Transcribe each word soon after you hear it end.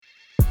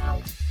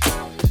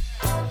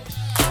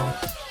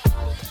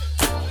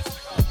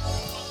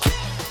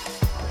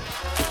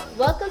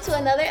Welcome to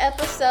another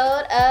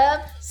episode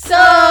of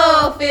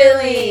Soul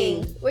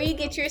Filling, where you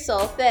get your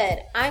soul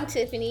fed. I'm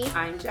Tiffany.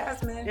 I'm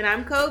Jasmine. And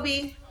I'm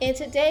Kobe. And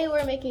today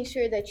we're making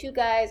sure that you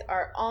guys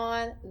are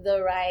on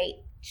the right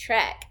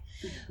track.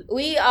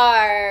 We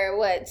are,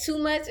 2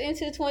 months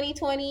into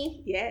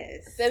 2020?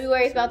 Yes.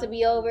 February is about to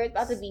be over. It's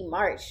about to be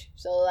March.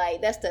 So,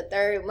 that's the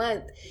third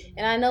month.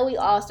 And I know we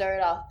all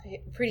started off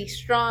pretty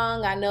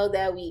strong. I know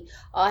that we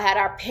all had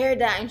our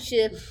paradigm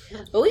shift.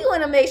 But we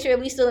want to make sure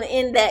we still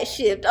in that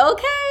shift,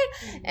 okay?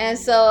 And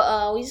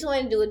so we just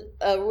want to do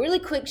a really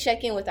quick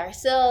check-in with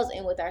ourselves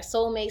and with our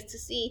soulmates to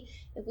see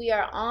if we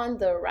are on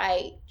the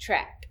right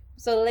track.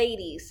 So,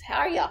 ladies, how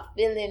are y'all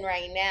feeling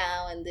right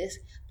now in this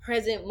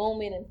present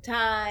moment in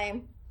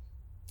time?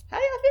 How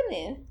y'all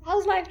feeling?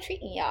 How's life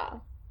treating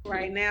y'all?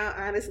 Right now,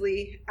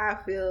 honestly, I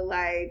feel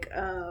like,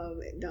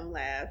 don't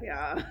laugh,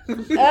 y'all.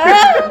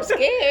 I'm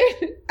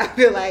scared. I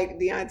feel like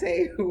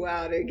Deontay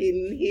Wilder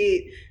getting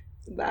hit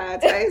by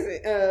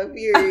Tyson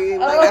Fury.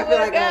 Like, I feel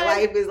like my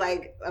life is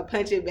like a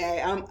punching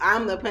bag.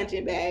 I'm the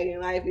punching bag,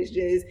 and life is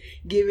just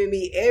giving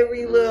me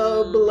every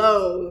little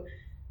blow.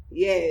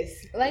 Yes.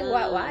 Like,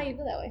 why you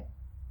feel that way?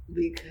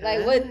 Because,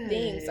 like, what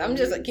things? I'm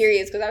just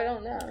curious because I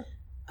don't know.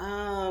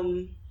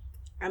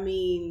 I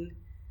mean,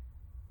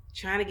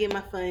 trying to get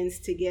my funds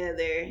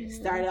together.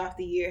 Started off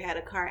the year, had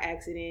a car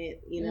accident,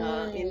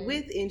 and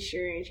with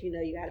insurance, you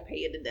got to pay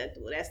your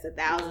deductible. That's the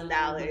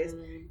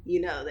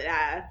 $1,000, that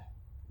I,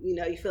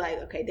 you feel like,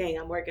 okay, dang,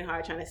 I'm working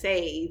hard trying to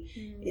save.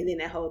 And then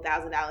that whole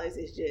 $1,000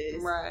 is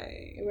just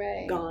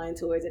right gone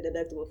towards a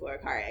deductible for a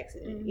car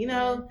accident,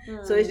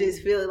 So it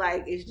just feels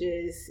like it's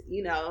just,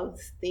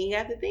 thing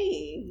after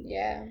thing.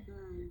 Yeah.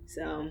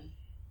 So,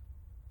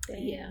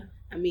 yeah.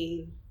 I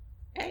mean,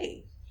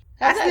 hey.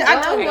 I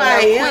know who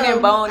I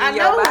am. I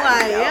know who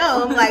I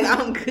am. Like,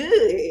 I'm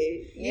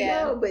good.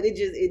 Yeah. But it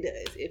does.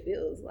 It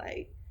feels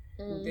like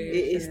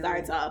it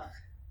starts off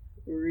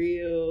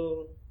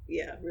real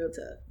tough.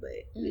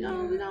 But we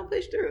gonna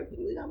push through.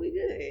 We gonna be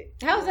good.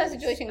 How's that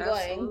situation going?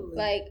 Absolutely.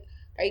 Like,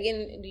 are you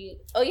getting? You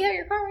have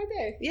your car right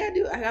there? Yeah, I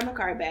do. I got my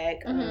car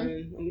back. I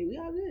mean, we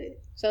all good.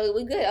 So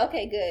we good.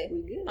 Okay, good.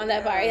 We good on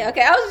that part. Yeah.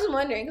 Okay, I was just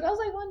wondering because I was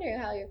wondering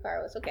how your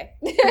car was. Okay.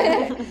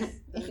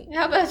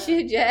 How about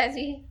you,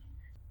 Jazzy?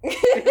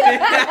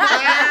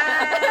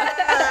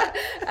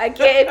 I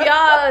can't,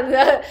 y'all.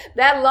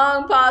 That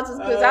long pause was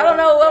because I don't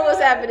know what was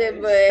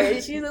happening,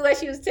 but she looked like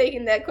she was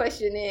taking that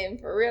question in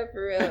for real.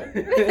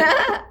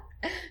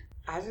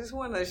 I just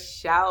want to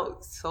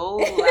shout so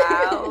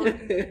loud,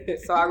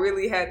 so I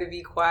really had to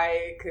be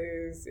quiet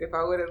because if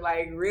I would have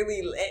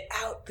really let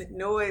out the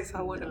noise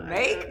I want to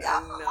make, I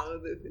know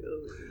the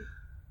feeling.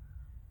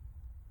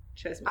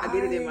 Trust me, I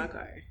did it in my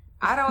car.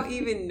 I don't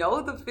even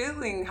know the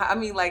feeling. I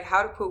mean,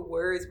 how to put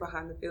words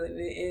behind the feeling.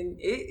 And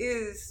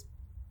it's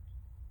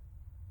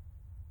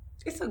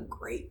a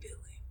great feeling.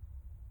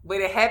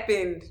 But it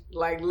happened,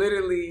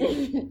 literally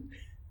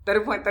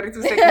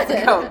 30.32 seconds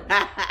ago.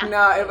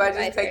 No, if I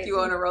just take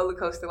you on a roller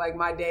coaster,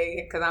 my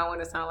day, because I don't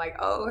want to sound like,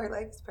 oh, her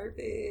life is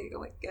perfect.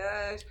 Oh, my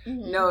gosh.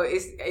 No,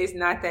 it's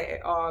not that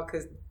at all.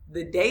 Because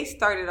the day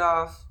started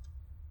off,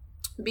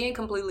 being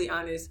completely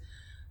honest,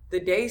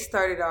 it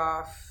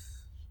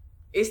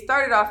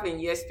started off in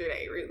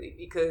yesterday, really,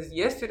 because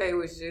yesterday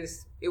was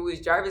it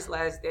was Jarvis'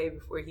 last day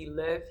before he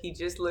left. He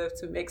just left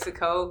to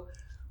Mexico.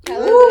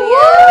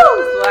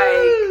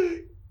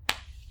 Hallelujah.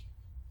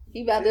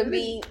 He about to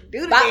be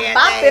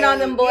bopping on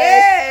them boys.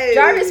 Yes.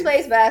 Jarvis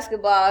plays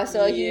basketball,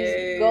 so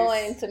he's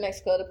going to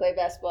Mexico to play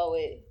basketball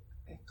with.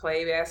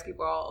 Play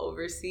basketball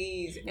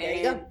overseas. There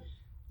you go.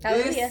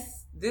 Hallelujah.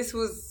 This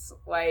was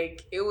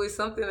it was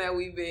something that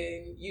we've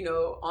been,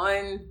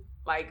 on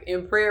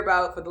in prayer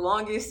about for the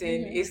longest,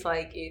 and it's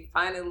it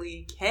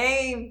finally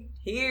came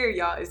here,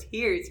 y'all. It's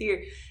here,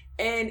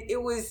 and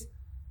it was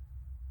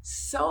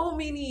so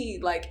many.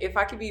 If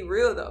I could be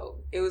real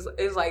though, it was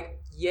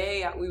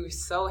yay, we were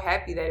so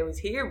happy that it was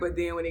here, but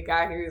then when it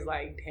got here, it's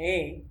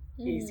dang,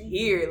 it's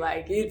here.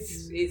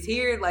 It's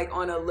here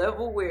on a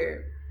level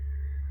where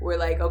we're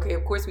okay,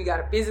 of course we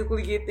gotta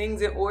physically get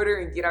things in order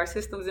and get our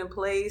systems in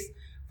place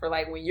for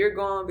when you're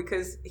gone,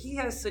 because he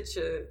has such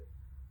a,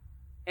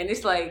 and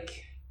it's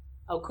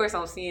of course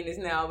I'm seeing this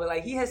now, but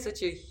he has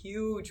such a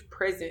huge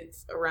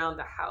presence around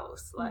the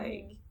house.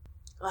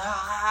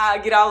 I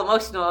get all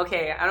emotional.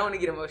 Okay, I don't want to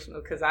get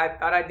emotional because I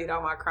thought I did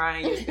all my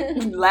crying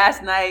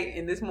last night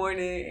and this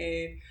morning,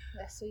 and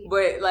that's sweet.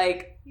 But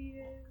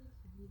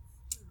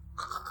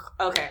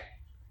okay,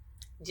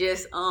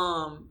 just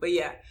but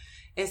yeah,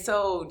 and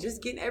so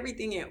just getting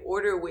everything in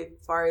order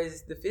with far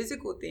as the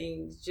physical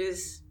things,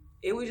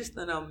 it was just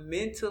it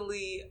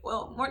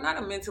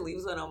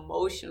was an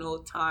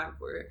emotional time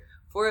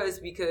for us,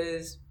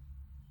 because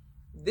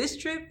this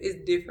trip is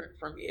different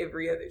from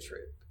every other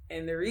trip.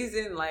 And the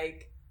reason,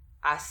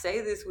 I say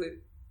this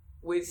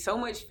with so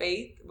much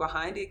faith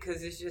behind it,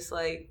 because it's just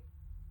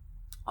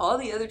all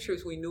the other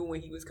trips we knew when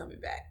he was coming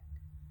back.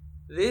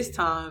 This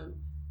time,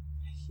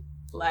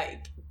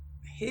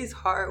 his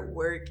hard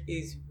work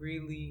is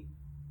really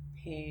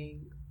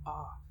paying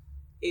off.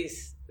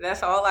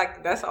 That's all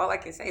I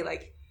can say.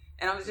 Like,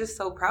 and I'm just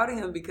so proud of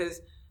him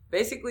because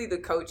basically the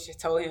coach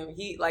told him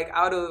he, like,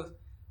 out of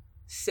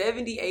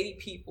 70, 80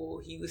 people,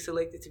 he was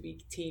selected to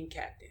be team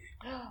captain.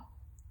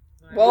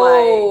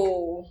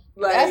 Whoa.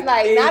 That's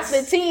like not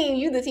the team,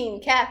 you the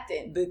team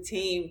captain. The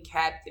team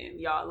captain,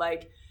 y'all.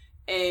 Like,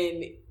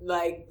 and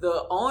like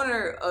the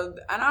owner of,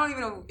 and I don't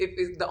even know if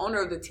it's the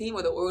owner of the team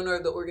or the owner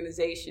of the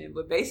organization,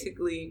 but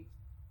basically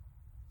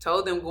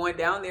told them going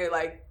down there,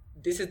 like,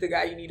 this is the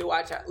guy you need to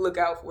look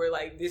out for.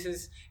 Like, this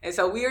is, and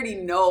so we already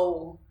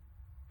know.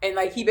 And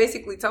like, he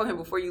basically told him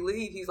before you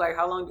leave, he's like,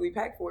 how long do we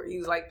pack for? He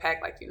was like,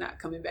 pack like you're not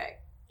coming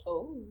back.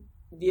 Oh.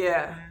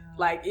 Yeah. Wow.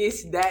 Like,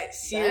 it's that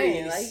serious.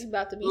 Dang, like, you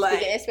about to be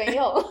speaking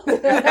Espanol.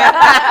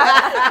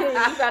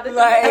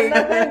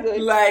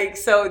 like,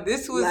 so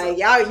this was like,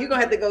 y'all, you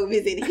gonna have to go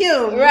visit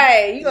him.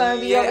 Right. You gonna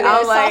be over there.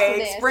 I'm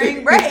like,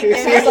 spring break in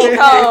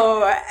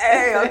Mexico.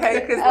 Hey,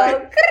 okay. Cause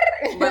like,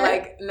 but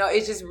like, no,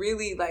 it's just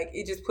really like,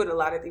 it just put a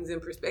lot of things in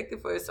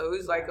perspective for us. So it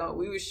was like,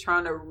 we was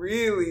trying to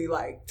really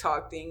like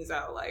talk things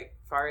out, like,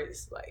 as far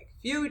as like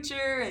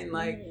future and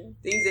like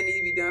things that need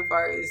to be done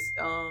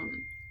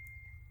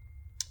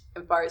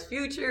as far as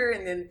future,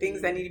 and then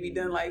things that need to be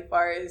done like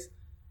far as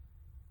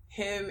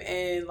him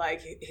and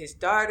like his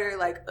daughter,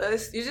 like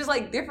us. It's just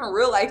like different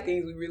real life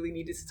things we really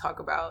needed to talk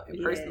about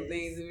and personal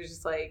things. It was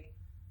just like,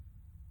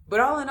 but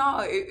all in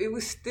all, it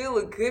was still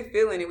a good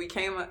feeling, and we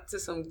came up to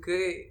some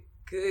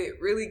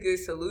really good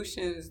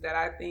solutions that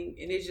I think,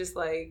 and it's just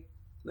like,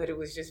 but it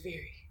was just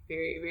very,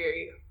 very,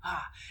 very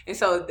and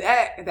so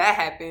that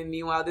happened.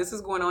 Meanwhile, this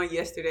was going on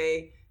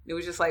yesterday. It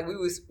was just like we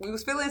was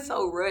feeling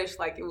so rushed,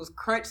 like it was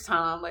crunch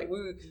time. Like,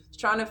 we were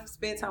trying to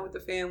spend time with the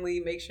family,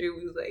 make sure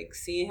we was like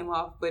seeing him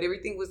off, but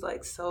everything was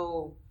like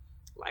so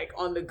like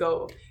on the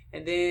go.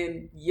 And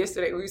then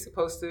yesterday we were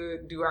supposed to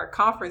do our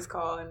conference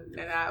call, and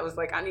I was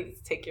like, I needed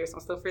to take care of some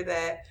stuff for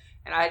that.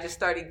 And I just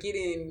started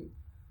getting,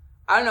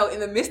 I don't know, in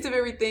the midst of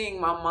everything,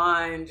 my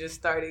mind just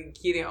started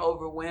getting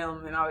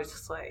overwhelmed, and I was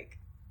just like,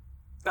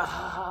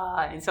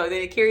 and so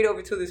then it carried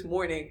over to this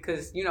morning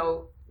because, you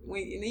know,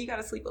 and then you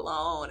gotta sleep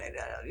alone, and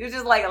it was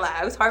just like a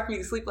lot. It was hard for me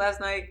to sleep last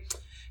night,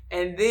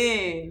 and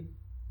then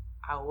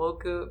I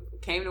woke up,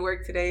 came to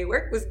work today.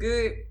 Work was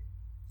good,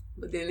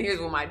 but then here's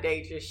when my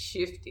day just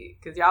shifted,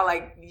 because y'all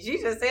like,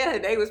 she just said her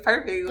day was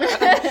perfect.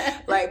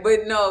 Like,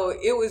 but no,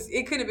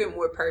 it could have been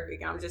more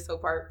perfect. I'm just so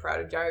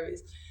proud of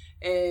Jarvis.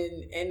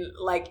 And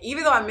like,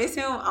 even though I miss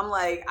him, I'm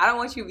like, I don't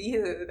want you to be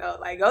here though.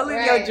 Like, go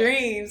live your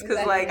dreams,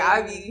 because like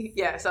I be,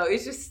 so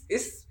it's just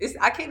it's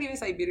I can't even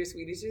say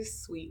bittersweet. It's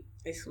just sweet.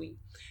 It's sweet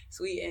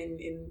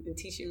and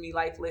teaching me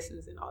life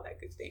lessons and all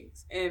that good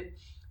things.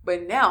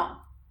 But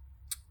now,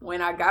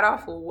 when I got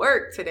off of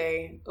work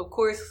today, of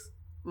course,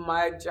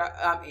 my job.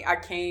 I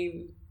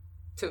came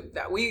to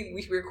that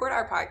we record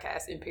our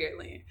podcast in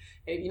Pearland.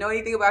 And if you know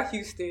anything about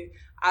Houston,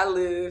 I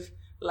live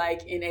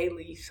like in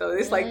A-Leaf, so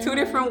it's like two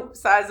different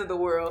sides of the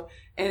world.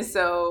 And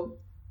so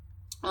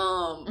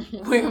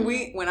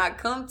when I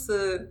come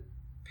to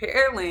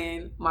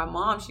Pearland, my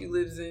mom, she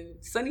lives in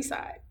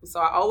Sunnyside, so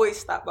I always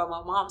stop by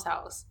my mom's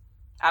house.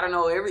 I don't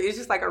know, it's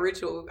just like a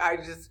ritual. I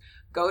just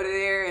go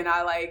there, and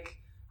I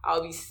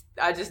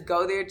just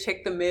go there,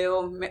 check the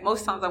mail.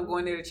 Most times I'm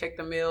going there to check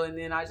the mail, and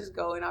then I just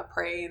go and I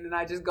pray, and then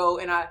I just go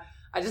and I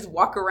just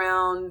walk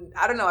around.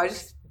 I don't know,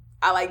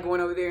 I like going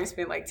over there and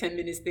spend like 10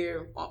 minutes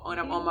there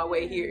on my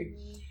way here.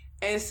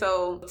 And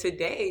so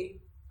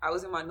today I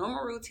was in my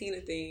normal routine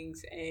of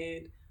things,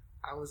 and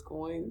I was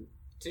going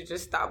to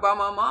just stop by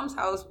my mom's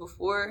house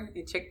before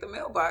and check the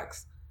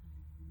mailbox.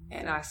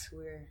 And I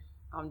swear,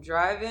 I'm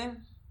driving,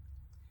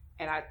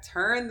 and I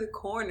turned the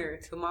corner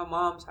to my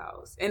mom's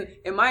house. And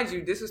mind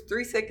you, this was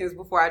 3 seconds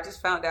before I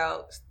just found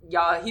out,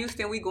 y'all,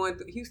 Houston, we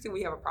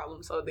have a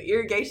problem. So the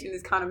irrigation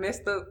is kind of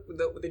messed up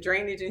with the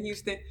drainage in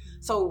Houston.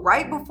 So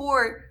right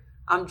before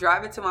I'm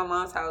driving to my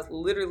mom's house,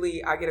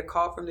 literally, I get a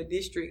call from the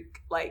district,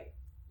 like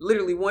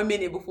literally 1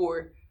 minute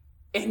before,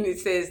 and it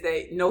says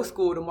that no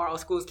school tomorrow,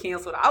 school's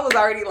canceled. I was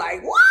already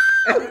like, what?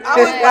 I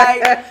was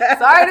like,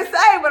 sorry to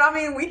say, but I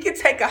mean, we could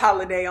take a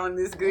holiday on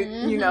this good,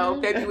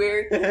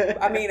 February.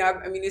 I mean,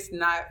 it's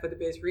not for the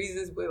best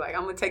reasons, but like,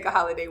 I'm gonna take a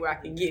holiday where I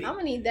can get it. I'm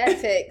gonna need that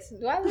text.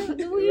 Do I work in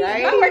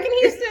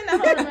Houston? I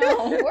don't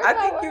know. I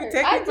think you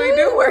technically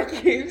do work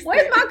in Houston.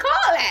 Where's my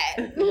call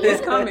at?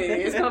 It's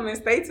coming.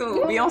 Stay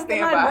tuned. Be on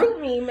standby.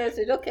 Group me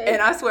message, okay.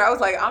 And I swear, I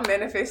was like, I'm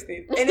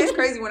manifesting, and it's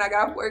crazy when I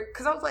got off work,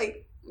 because I was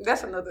like,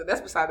 that's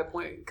beside the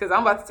point, because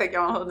I'm about to take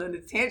y'all on a whole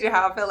nother tangent.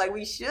 How I felt like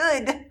we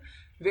should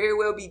very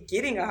well be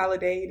getting a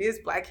holiday. It is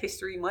Black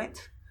History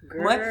Month.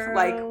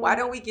 Like, why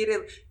don't we get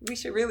it? We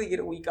should really get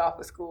a week off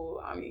of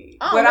school. I mean,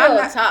 but I'm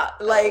not top.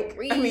 Like,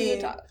 I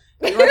mean,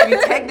 we want to be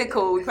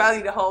technical. We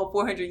probably need a whole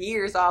 400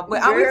 years off,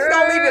 but I'm just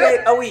gonna leave it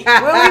at a week.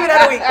 We'll leave it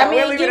at a week. I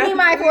mean, give me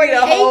my 40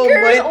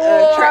 acres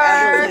or.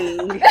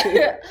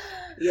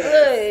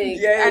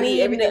 Yes. I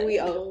need everything we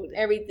own.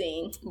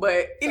 Everything.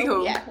 But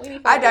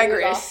anywho, I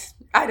digress.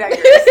 I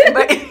digress.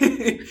 But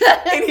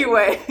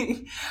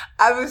anyway,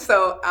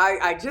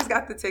 I just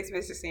got the text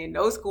message saying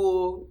no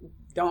school,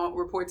 don't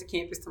report to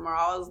campus tomorrow.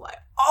 I was like,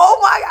 oh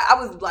my God. I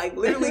was like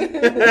literally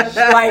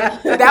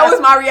like, that was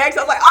my reaction.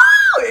 I was like,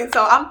 oh, and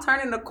so I'm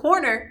turning the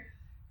corner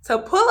to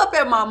pull up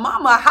at my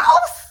mama's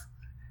house.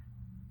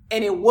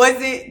 And it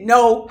wasn't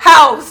no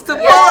house to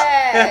pull up.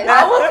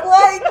 I was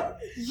like,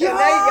 yo. Y'all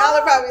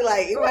are probably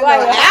like, it wasn't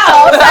no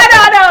house.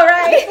 I know,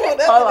 right?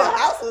 The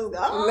house was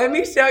gone. Let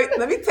me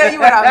tell you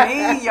what I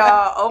mean,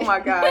 y'all. Oh my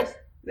gosh.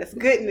 That's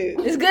good news.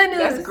 It's good news.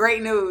 That's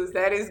great news.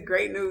 That is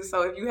great news.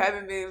 So if you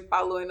haven't been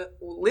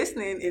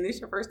listening, and it's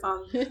your first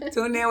time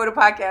tuning in with a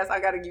podcast, I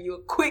got to give you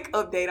a quick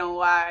update on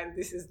why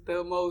this is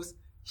the most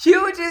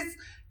hugest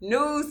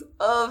news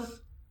of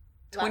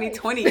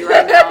 2020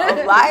 right now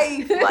of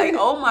life. Like,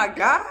 oh my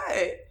God.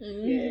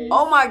 Mm-hmm.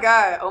 Oh my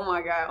God.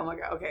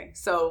 Okay.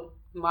 So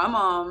my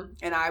mom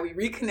and I, we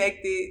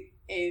reconnected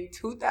in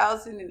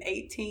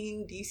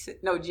 2018,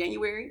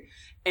 January.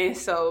 And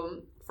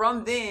so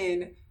from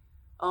then,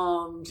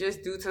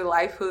 just due to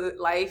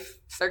life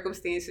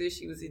circumstances,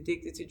 she was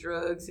addicted to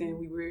drugs and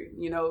we were,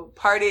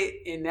 parted,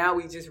 and now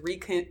we just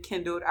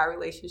rekindled our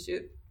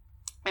relationship.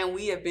 And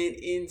we have been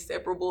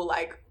inseparable,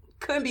 like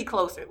couldn't be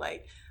closer.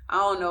 Like, I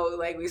don't know,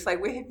 like it's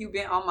like, where have you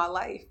been all my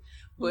life?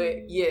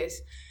 But yes.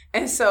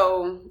 And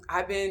so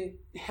I've been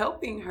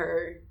helping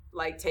her,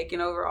 like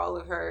taking over all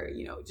of her,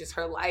 just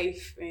her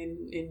life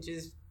and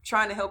just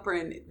trying to help her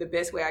in the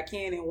best way I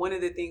can. And one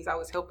of the things I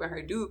was helping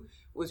her do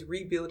was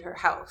rebuild her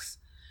house.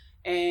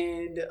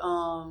 And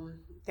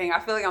I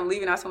feel like I'm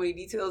leaving out so many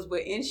details,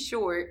 but in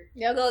short,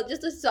 y'all go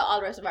just listen to all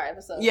the rest of our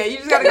episodes. Yeah, you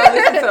just gotta go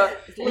listen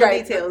to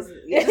details.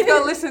 Just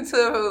go listen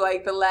to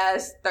like the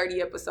last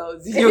 30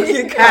 episodes. You'll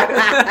get caught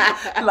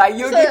up. Like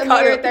you'll get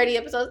caught up. 30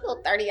 episodes,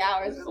 little 30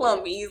 hours. It's a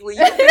little measly.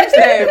 You finish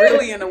that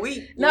really in a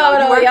week.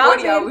 No, y'all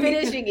been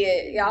finishing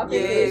it. Y'all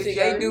been finishing it.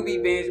 They do be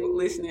binge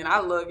listening. I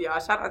love y'all.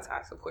 Shout out to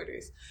our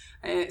supporters.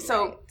 And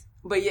so,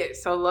 but yeah,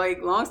 so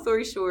like long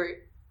story short,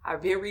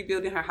 I've been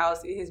rebuilding her house.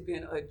 It has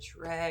been a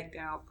drag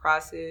down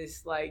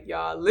process. Like,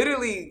 y'all,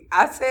 literally,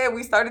 I said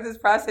we started this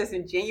process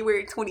in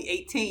January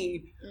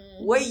 2018.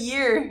 Mm-hmm. What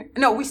year?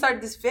 No, we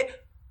started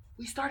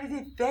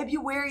in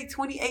February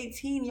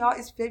 2018. Y'all,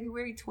 it's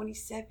February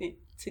 27th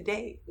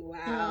today.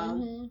 Wow.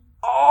 Mm-hmm.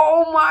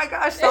 Oh my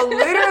gosh. So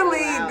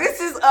literally, this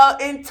is an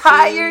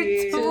entire 2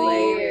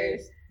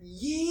 years. 2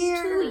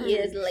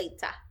 years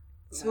later.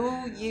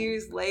 2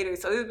 years later.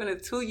 So it's been a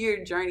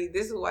 2-year journey.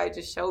 This is why it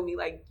just showed me,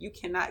 like, you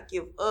cannot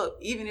give up,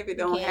 even if it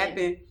don't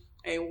happen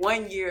in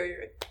 1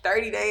 year,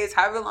 30 days,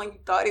 however long you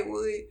thought it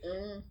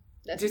would.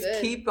 Just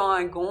good. Keep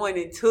on going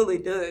until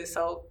it does.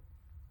 So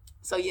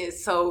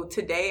yes. So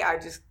today I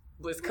just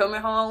was coming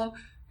home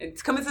and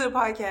coming to the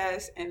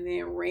podcast, and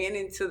then ran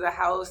into the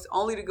house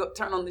only to go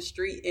turn on the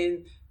street,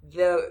 and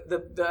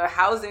the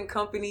housing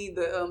company,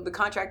 the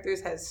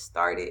contractors has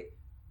started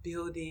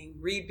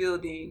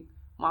rebuilding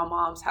my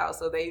mom's house.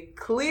 So they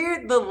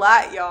cleared the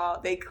lot,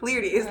 y'all. They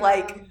cleared it. It's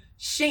like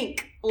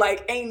shink.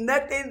 Like, ain't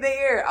nothing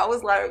there. I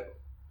was like,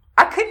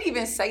 I couldn't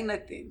even say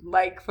nothing.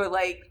 Like, for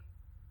like,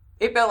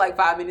 it felt like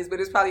 5 minutes, but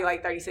it's probably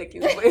like 30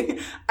 seconds. But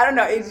I don't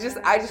know. It's just,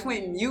 I just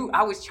went mute.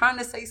 I was trying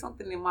to say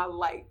something in my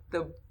life.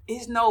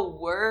 It's no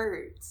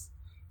words.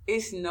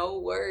 It's no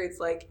words.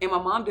 Like, and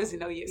my mom doesn't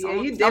know yet. So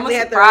you I'm definitely gonna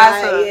have to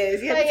surprise her.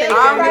 Yes,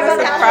 I'm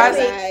gonna surprise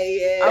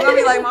her. I'm gonna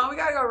be like, Mom, we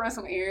gotta go run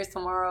some errands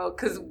tomorrow.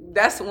 Cause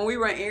that's when we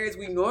run errands.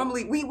 We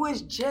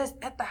was just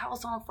at the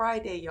house on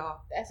Friday,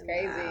 y'all. That's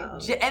crazy. Wow.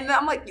 And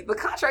I'm like, the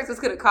contractors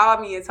could have called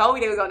me and told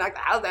me they was gonna knock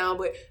the house down,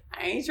 but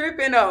I ain't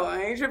tripping though.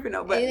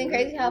 But isn't it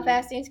crazy how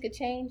fast things could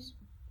change?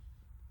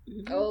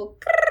 Mm-hmm. Oh.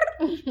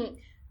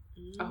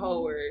 A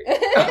whole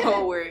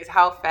word is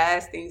how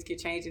fast things could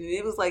change. And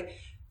it was like,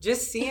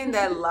 just seeing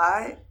that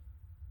lot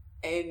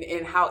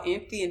and how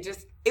empty, and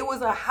just, it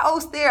was a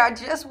house there. I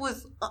just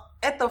was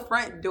at the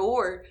front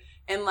door,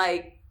 and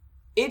like,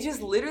 it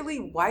just literally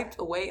wiped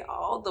away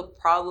all the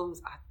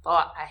problems I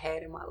thought I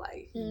had in my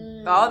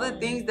life. All the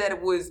things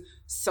that was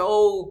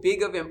so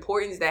big of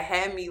importance that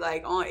had me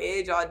like on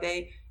edge all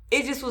day.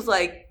 It just was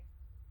like,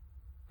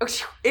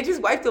 it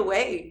just wiped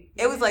away.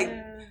 It was like,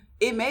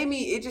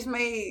 it just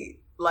made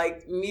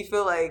like me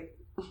feel like,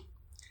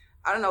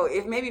 I don't know,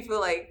 it made me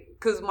feel like,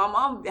 because my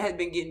mom had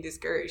been getting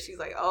discouraged. She's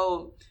like,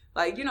 oh,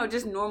 like,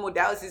 just normal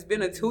doubts. It's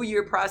been a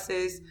 2-year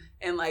process.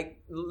 And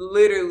like,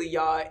 literally,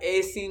 y'all,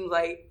 it seems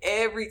like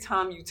every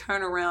time you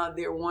turn around,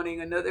 they're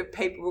wanting another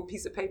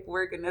piece of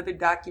paperwork, another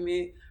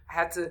document. I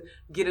had to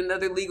get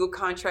another legal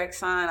contract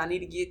signed. I need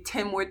to get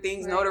 10 more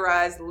things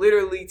notarized,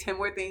 literally 10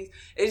 more things.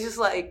 It's just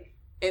like,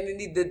 and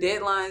then the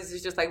deadlines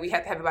is just like, we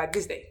have to have it by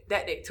this day,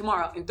 that day,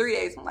 tomorrow, in 3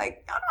 days. I'm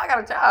like, y'all know I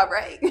got a job,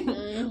 right?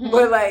 Mm-hmm.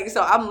 But like,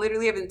 so I'm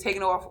literally having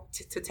taken off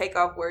to take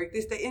off work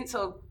this day. And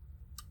so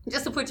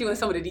just to put you in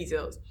some of the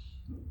details.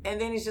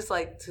 And then it's just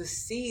like, to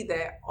see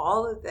that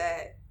all of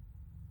that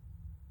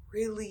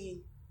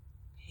really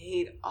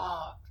paid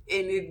off.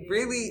 And it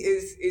really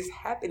is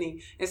happening.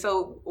 And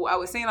so I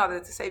was saying all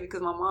that to say, because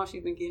my mom,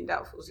 she's been getting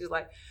doubtful. She's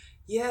like,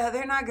 yeah,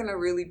 they're not gonna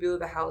really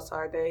build a house,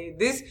 are they?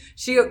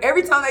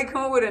 Every time they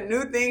come up with a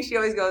new thing, she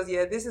always goes,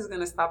 yeah, this is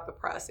gonna stop the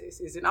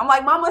processes. And I'm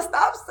like, Mama,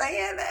 stop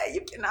saying that.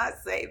 You cannot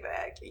say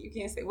that. You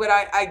can't say. But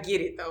I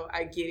get it though.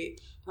 I get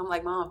it. I'm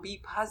like, Mom, be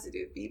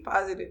positive. Be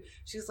positive.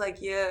 She's like,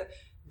 yeah,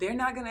 they're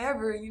not gonna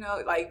ever,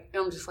 like.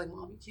 And I'm just like,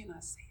 Mom, you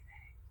cannot say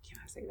that. You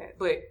cannot say that.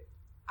 But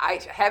I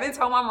haven't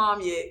told my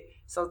mom yet.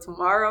 So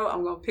tomorrow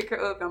I'm going to pick her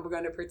up and we're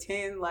going to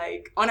pretend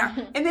like on our,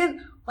 and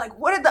then like,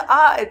 what are the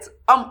odds?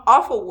 I'm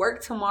off of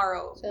work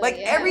tomorrow. So, like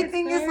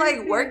everything is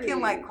like working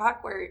like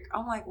clockwork.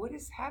 I'm like, what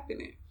is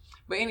happening?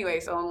 But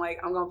anyway, so I'm like,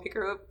 I'm going to pick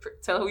her up,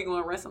 tell her we're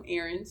going to run some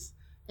errands.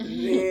 And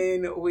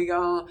then we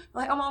going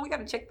like, oh, Mom, we got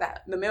to check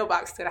the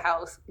mailbox to the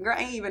house. Girl,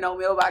 ain't even no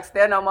mailbox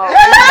there no more. It's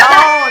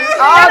gone. It's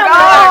all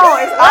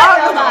gone. It's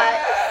all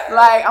gone.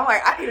 Like, I'm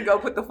like, I need to go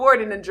put the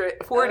forwarding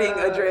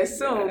address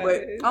soon. God.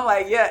 But I'm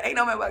like, yeah, ain't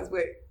no mailbox.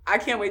 But I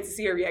can't wait to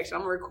see her reaction.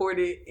 I'm going to record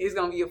it. It's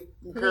going to be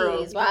a girl.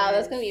 Please. Wow,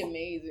 that's going to be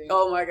amazing.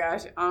 Oh, my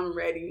gosh. I'm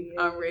ready.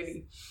 Yes. I'm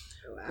ready.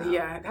 Wow.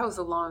 Yeah, that was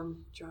a long,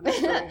 drawn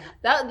story.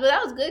 that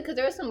was good because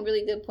there were some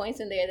really good points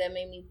in there that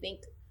made me think,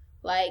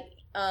 like,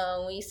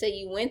 when you said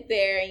you went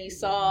there and you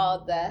saw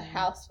the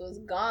house was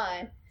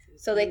gone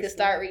so they could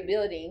start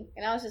rebuilding.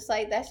 And I was just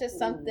like, that's just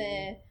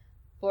something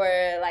for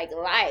like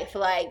life.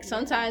 Like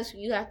sometimes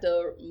you have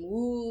to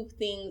move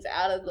things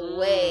out of the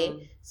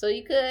way so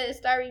you could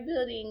start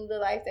rebuilding the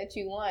life that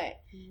you want.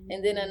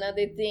 And then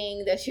another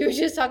thing that you were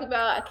just talking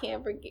about, I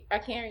can't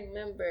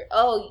remember.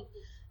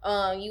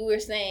 You were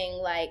saying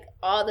like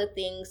all the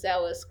things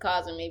that was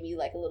causing maybe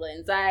like a little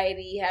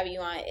anxiety, having you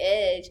on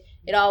edge,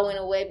 it all went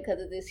away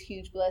because of this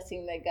huge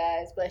blessing that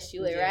God's blessed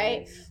you with,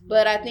 right?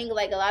 But I think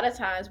like a lot of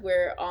times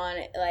we're on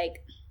like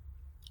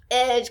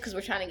edge because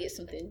we're trying to get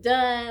something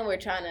done, we're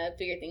trying to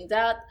figure things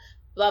out,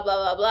 blah, blah,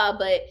 blah, blah.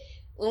 But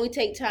when we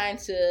take time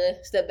to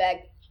step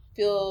back,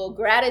 feel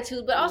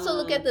gratitude, but also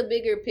look at the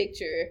bigger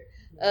picture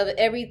of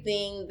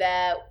everything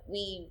that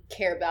we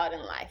care about in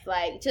life.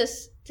 Like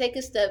just take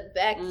a step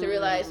back to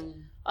realize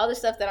all the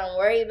stuff that I'm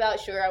worried about,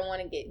 sure, I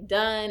want to get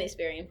done. It's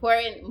very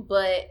important.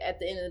 But at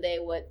the end of the day,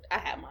 I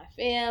have my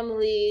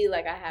family,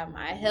 like I have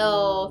my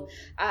health.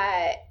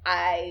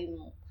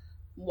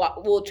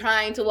 Will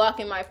trying to walk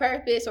in my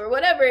purpose or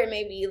whatever it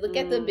may be. Look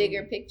at the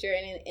bigger picture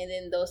and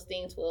then those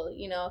things will,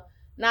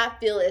 not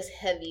feel as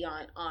heavy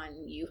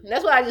on you. And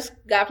that's what I just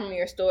got from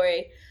your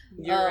story.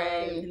 You're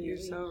right. You're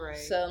so right.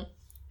 So,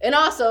 and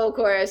also, of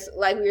course,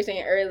 like we were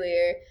saying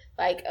earlier,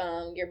 like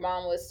your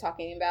mom was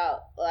talking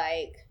about,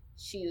 like,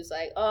 she was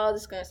like, oh,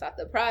 this is going to stop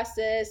the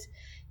process.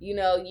 You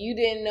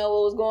didn't know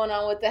what was going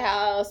on with the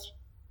house.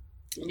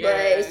 Yeah.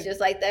 But it's just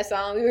like that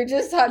song we were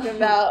just talking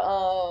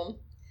about.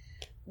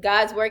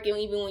 God's working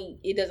even when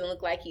it doesn't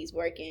look like he's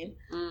working.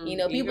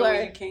 People even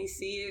when you can't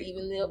see it.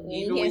 Even when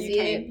you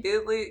can't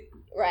feel it.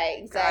 Right,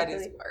 exactly.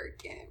 God is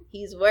working.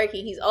 He's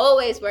working. He's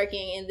always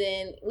working. And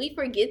then we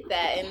forget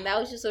that. And that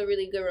was just a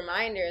really good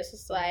reminder. It's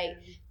just like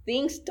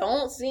things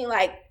don't seem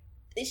like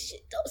this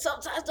shit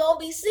sometimes don't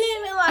be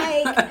seeming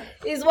like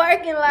it's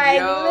working.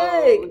 Like,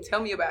 look.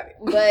 Tell me about it.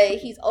 But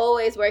he's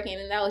always working.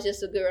 And that was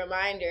just a good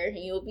reminder. And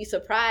you'll be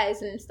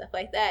surprised and stuff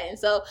like that. And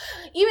so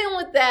even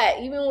with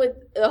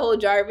the whole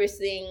Jarvis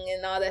thing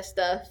and all that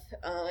stuff,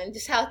 and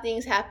just how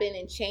things happen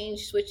and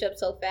change, switch up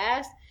so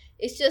fast,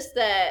 it's just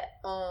that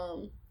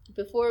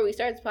before we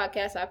start this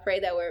podcast, I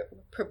pray that we're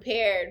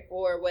prepared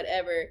for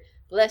whatever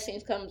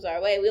blessings comes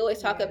our way. We always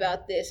talk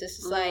about this. It's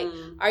just like,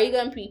 are you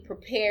going to be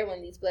prepared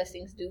when these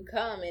blessings do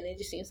come? And it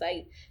just seems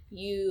like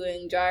you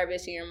and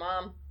Jarvis and your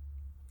mom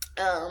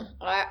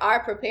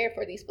are prepared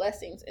for these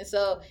blessings. And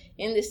so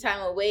in this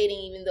time of waiting,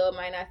 even though it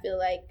might not feel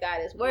like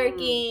God is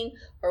working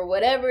or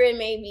whatever it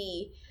may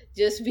be,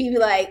 just be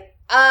like,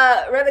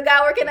 whether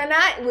God working or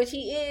not, which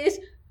he is,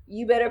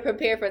 you better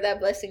prepare for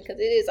that blessing because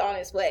it is on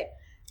its way.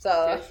 So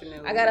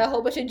definitely. I got a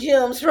whole bunch of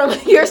gems from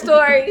your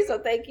story. So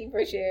thank you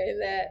for sharing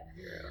that.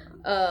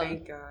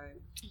 Thank God.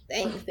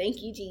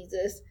 Thank you,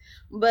 Jesus.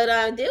 But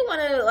I did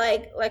want to,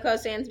 like I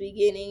was saying at the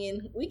beginning,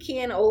 and we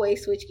can't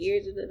always switch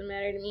gears. It doesn't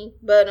matter to me.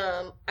 But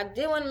I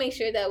did want to make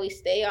sure that we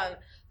stay on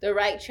the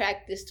right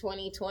track this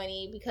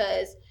 2020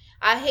 because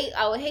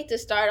I would hate to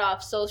start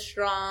off so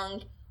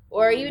strong,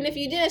 or even if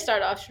you didn't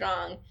start off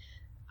strong,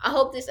 I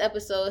hope this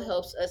episode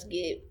helps us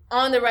get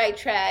on the right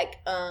track,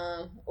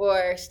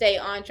 or stay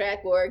on track,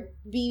 or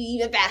be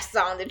even faster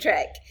on the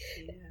track.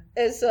 Yeah.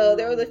 And so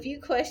there was a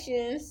few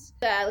questions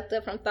that I looked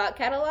up from Thought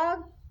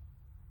Catalog.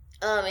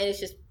 And it's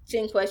just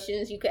 10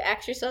 questions you could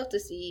ask yourself to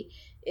see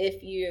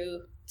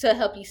to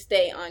help you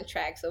stay on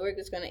track. So we're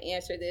just going to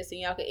answer this and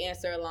y'all can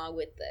answer along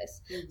with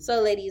us. Mm-hmm.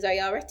 So ladies, are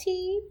y'all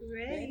ready?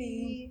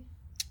 Ready.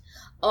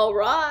 All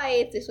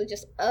right. This will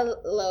just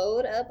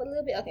load up a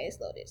little bit. Okay, it's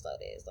loaded.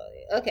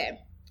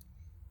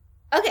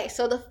 Okay,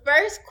 so the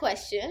first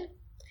question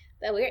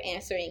that we're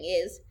answering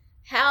is,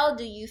 how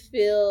do you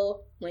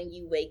feel when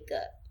you wake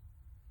up?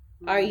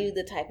 Are you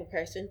the type of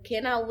person who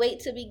cannot wait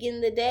to begin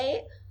the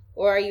day?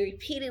 Or are you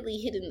repeatedly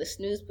hitting the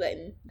snooze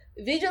button?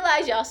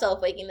 Visualize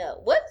yourself waking up.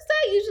 What does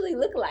that usually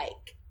look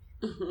like?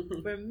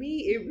 For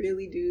me, it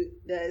really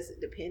does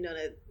depend on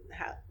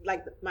how,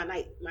 like,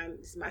 my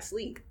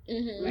sleep.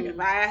 Mm-hmm. Like, if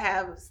I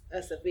have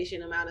a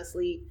sufficient amount of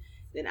sleep,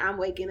 then I'm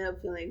waking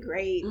up feeling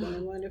great,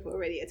 feeling wonderful,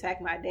 ready to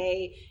attack my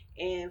day.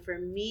 And for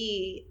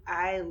me,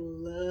 I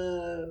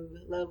love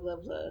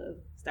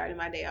starting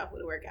my day off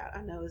with a workout.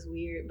 I know it's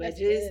weird, but That's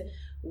just good.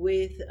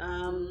 with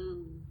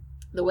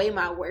the way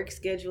my work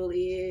schedule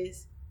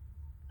is,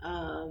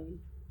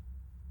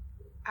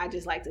 I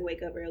just like to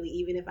wake up early.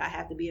 Even if I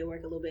have to be at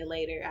work a little bit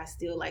later, I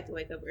still like to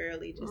wake up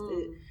early, just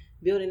to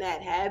building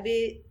that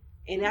habit.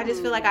 And I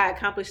just feel like I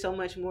accomplish so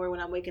much more when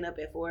I'm waking up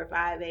at 4 or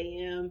 5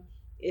 a.m.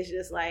 It's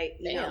just like,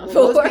 you know,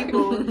 most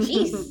people,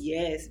 Jeez.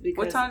 yes.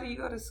 Because what time do you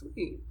go to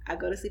sleep? I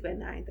go to sleep at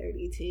 9:30,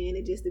 10.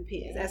 It just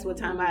depends. That's what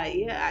time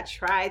I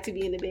try to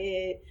be in the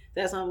bed.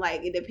 That's why I'm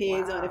like, it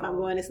depends on if I'm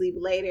going to sleep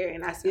later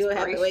and I still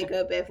have to wake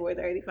up at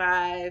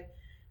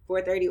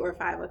 4:30 or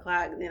 5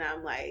 o'clock. Then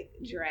I'm like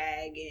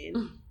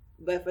dragging.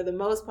 But for the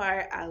most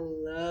part, I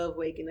love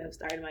waking up,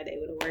 starting my day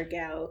with a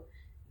workout,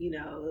 you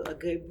know, a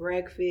good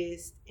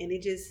breakfast. And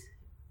it just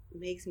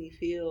makes me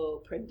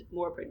feel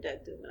more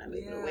productive when I'm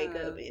able to wake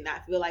up and I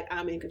feel like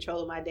I'm in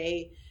control of my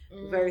day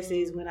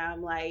versus when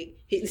I'm like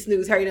hitting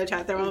snooze, hurrying up,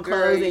 trying to throw on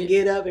clothes and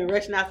get up and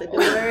rushing out the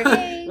door.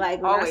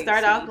 Like when I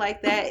start off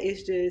like that,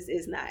 it's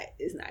not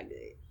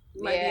good.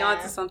 You might be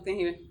onto something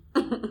here.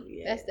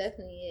 That's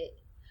definitely it.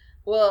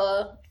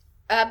 Well,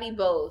 I'll be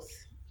both,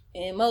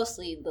 and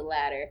mostly the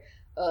latter.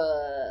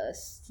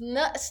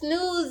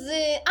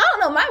 Snoozing. I don't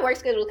know. My work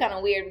schedule is kind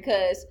of weird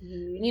because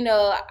you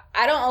know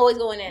I don't always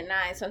go in at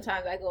 9.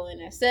 Sometimes I go in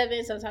at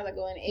 7. Sometimes I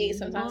go in at 8.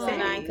 Sometimes at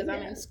 9 because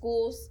I'm in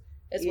schools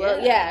as well.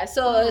 Yeah,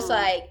 so it's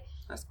like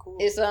that's cool.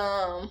 It's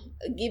a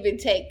give and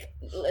take,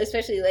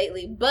 especially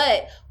lately.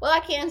 But what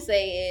I can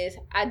say is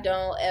I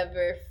don't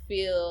ever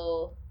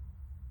feel.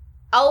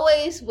 I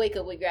always wake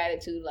up with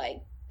gratitude,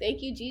 like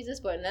thank you Jesus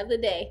for another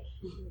day.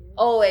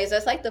 Always.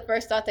 That's like the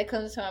first thought that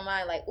comes to my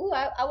mind. Like, ooh,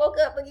 I woke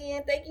up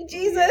again. Thank you,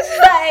 Jesus.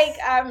 Like,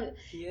 and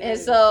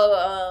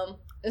so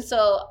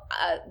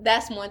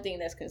that's one thing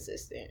that's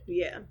consistent.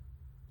 Yeah.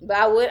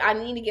 But I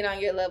need to get on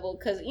your level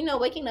because, you know,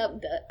 waking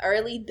up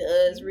early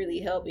does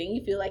really help you. And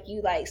you feel like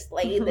you, like,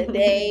 slayed the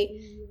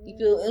day. You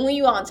feel, and when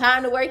you on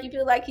time to work, you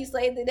feel like you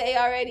slayed the day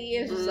already.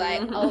 It's just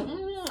like,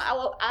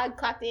 I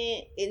clocked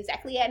in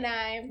exactly at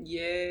 9.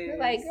 Yes. You're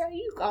like, girl,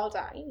 you on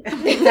time.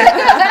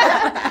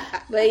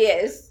 But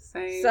yes.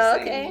 Same, so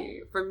same okay.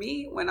 here. For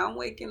me, when I'm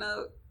waking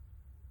up,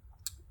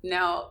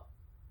 now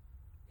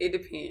it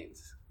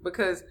depends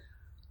because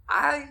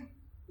I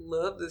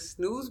love the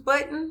snooze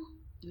button,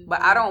 but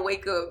I don't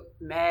wake up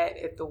mad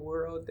at the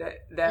world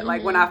that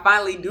like when I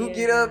finally do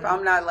get up,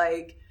 I'm not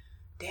like,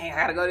 dang, I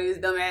gotta go to this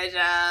dumbass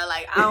job.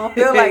 Like I don't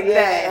feel like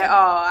that at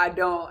all.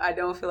 I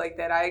don't feel like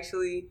that. I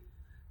actually,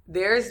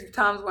 there's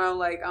times where I'm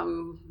like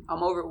I'm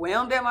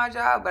overwhelmed at my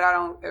job, but I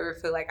don't ever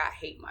feel like I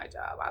hate my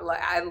job.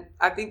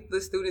 I think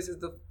the students is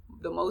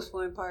the most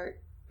fun part.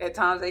 At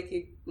times they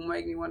can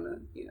make me want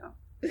to, you know.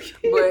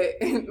 But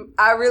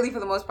I really,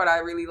 for the most part, I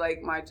really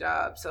like my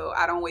job. So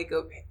I don't wake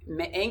up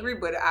angry,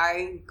 but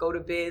I go to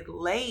bed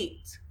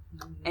late.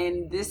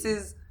 And this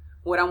is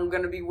what I'm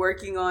going to be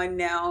working on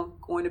now,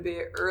 going to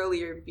bed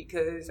earlier,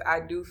 because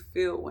I do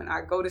feel when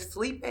I go to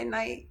sleep at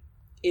night,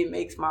 it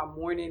makes my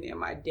morning and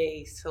my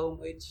day so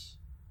much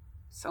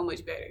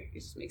better. It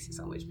just makes it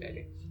so much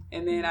better.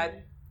 And then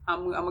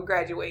I'm gonna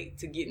graduate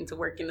to get into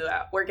working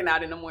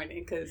out in the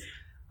morning because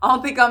I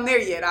don't think I'm there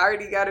yet. I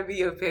already got to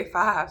be up at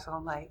 5, so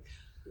I'm like,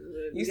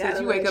 you said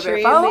you wake up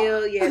at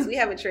 4? Yes, we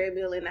have a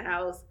treadmill in the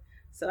house,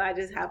 so I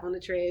just hop on the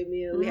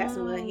treadmill. We have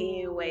some little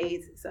hand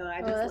weights, so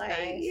I just like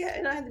nice. Yeah,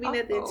 it don't have to be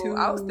nothing too.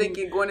 I was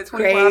thinking going to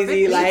 25,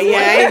 crazy, like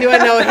I ain't doing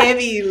no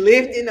heavy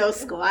lifting, no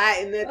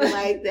squatting, nothing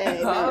like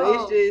that. No,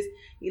 it's just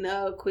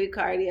quick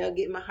cardio,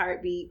 get my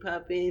heartbeat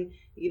pumping.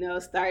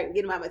 Start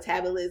getting my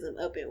metabolism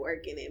up and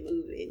working and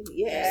moving.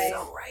 Yes. You're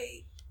so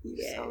right.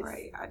 You're so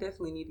right. I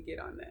definitely need to get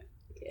on that.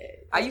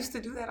 Yes. I used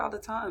to do that all the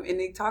time. And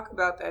they talk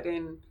about that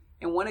in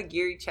one of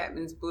Gary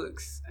Chapman's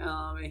books.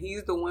 And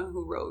he's the one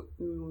who wrote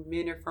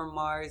Men Are From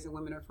Mars and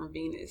Women Are From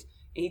Venus.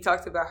 And he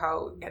talks about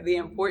how the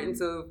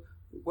importance of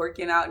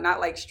working out, not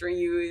like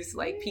strenuous,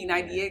 like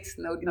P90X,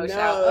 no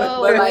shout.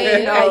 Oh, but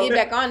like, gotta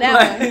get back on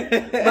that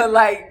one. But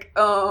like,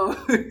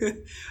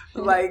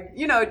 like,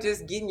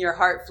 just getting your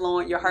heart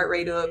flowing, your heart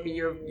rate up, and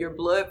your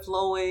blood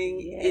flowing.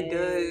 Yes. It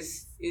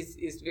does.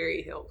 It's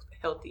very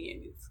healthy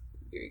and it's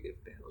very good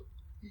for the health.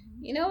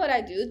 You know what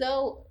I do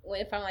though?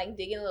 If I'm like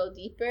digging a little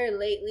deeper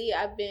lately,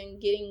 I've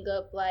been getting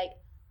up like,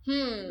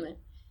 do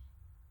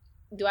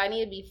I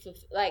need to be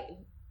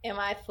am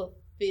I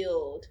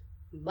fulfilled?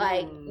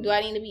 Like, do I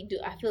need to be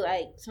I feel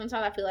like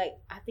sometimes I feel like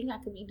I think I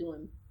could be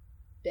doing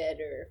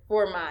better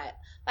for my,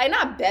 like,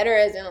 not better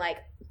as in like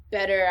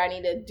better I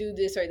need to do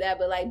this or that,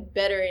 but like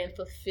better in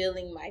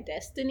fulfilling my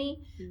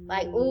destiny.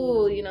 Like,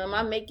 ooh, am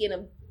I making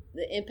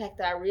the impact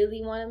that I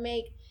really want to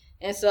make?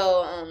 And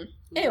so,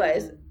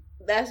 anyways,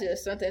 that's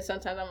just something.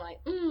 Sometimes I'm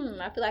like,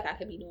 I feel like I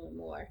could be doing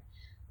more.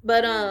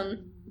 But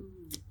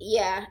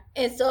yeah.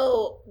 And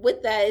so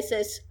with that, it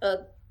says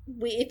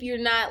if you're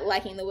not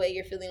liking the way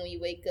you're feeling when you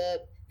wake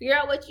up, figure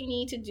out what you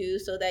need to do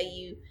so that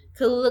you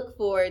could look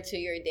forward to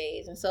your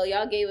days. And so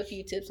y'all gave a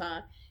few tips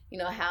on,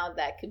 how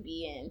that could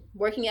be in.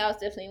 Working out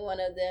is definitely one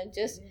of them.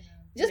 Just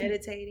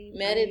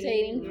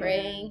meditating,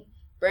 praying,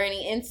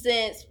 burning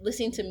incense,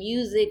 listening to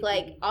music,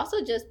 like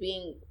also just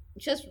being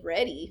just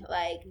ready.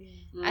 Like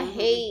I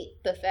hate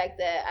the fact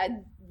that I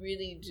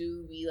really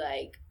do be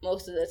like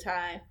most of the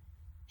time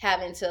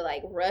having to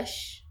like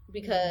rush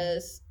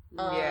because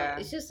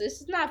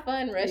it's not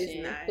fun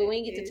rushing. But when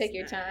you get to take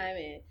your time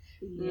and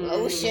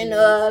lotion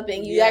up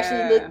and you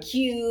actually look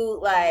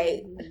cute,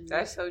 like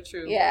that's so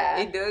true. Yeah,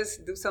 it does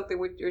do something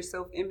with your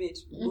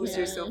self-image, boost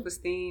your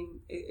self-esteem.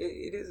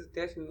 It is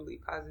definitely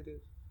positive.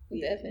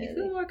 Definitely, you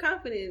feel more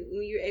confident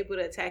when you're able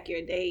to attack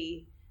your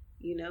day.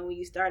 When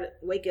you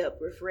wake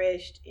up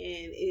refreshed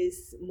and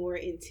it's more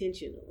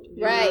intentional.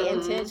 Right,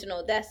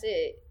 intentional. That's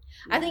it.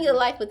 I think a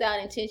life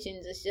without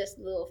intentions is just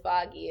a little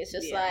foggy. It's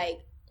just like,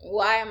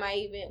 what am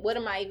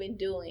I even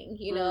doing?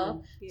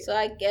 So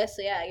I guess,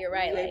 you're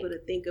right. You're able to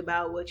think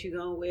about what you're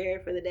going to wear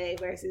for the day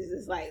versus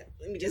just like,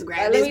 let me just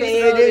grab this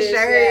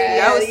shirt.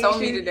 That was so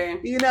me today.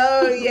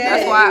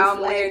 That's why I'm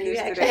wearing this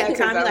today. Have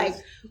time to like,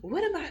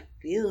 what am I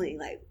feeling?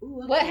 Like,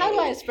 ooh, okay. How do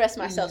I express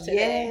myself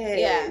today?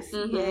 Yes.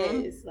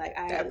 Like,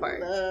 I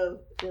love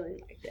feeling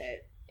like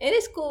that. And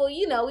it's cool,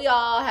 we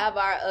all have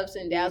our ups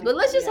and downs, but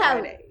let's just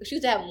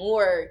choose to have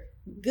more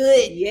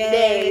good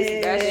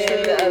days than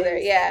the other.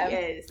 Yeah.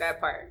 Yes. That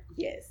part.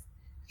 Yes.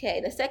 Okay,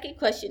 the second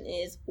question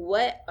is,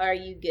 what are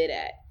you good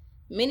at?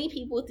 Many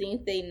people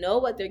think they know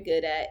what they're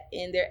good at,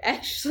 and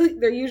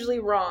they're usually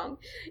wrong.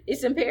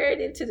 It's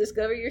imperative to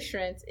discover your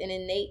strengths and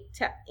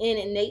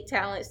innate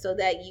talent so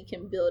that you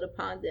can build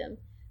upon them.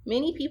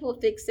 Many people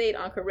fixate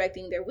on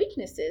correcting their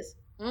weaknesses.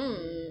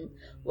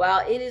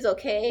 While it is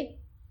okay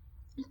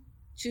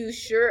to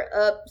shore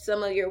up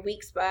some of your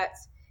weak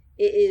spots,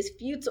 it is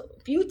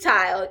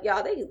futile,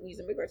 y'all, they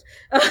using big words,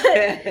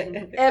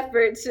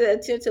 effort to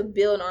attempt to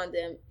build on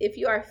them. If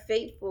you're a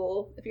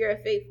faithful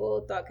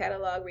thought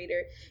catalog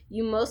reader,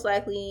 you most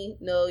likely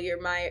know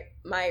your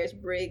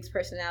Myers-Briggs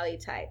personality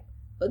type.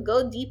 But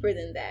go deeper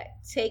than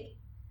that. Take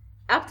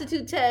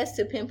aptitude tests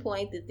to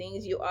pinpoint the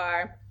things you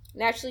are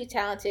naturally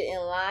talented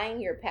and line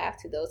your path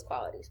to those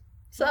qualities.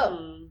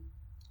 So,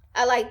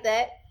 I like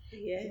that.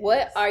 Yes.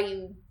 What are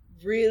you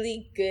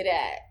really good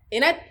at?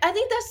 And I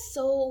think that's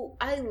so,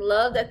 I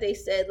love that they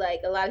said,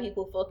 like, a lot of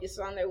people focus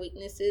on their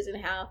weaknesses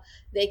and how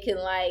they can,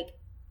 like,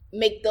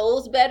 make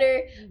those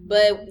better.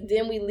 But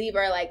then we leave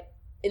our, like,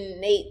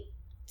 innate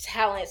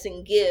talents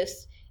and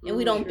gifts and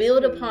we don't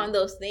build upon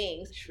those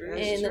things.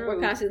 And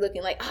we're constantly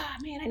looking like,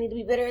 man, I need to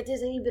be better at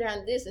this. I need to be better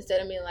at this. Instead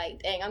of being like,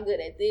 dang, I'm good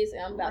at this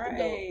and I'm about to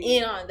go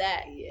in on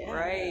that. Yeah.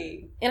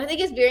 Right. And I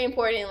think it's very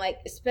important, like,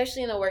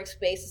 especially in a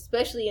workspace,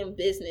 especially in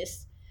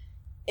business,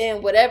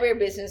 in whatever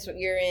business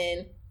you're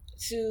in,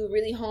 to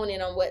really hone in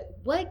on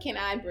what can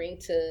I bring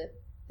to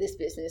this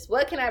business?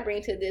 What can I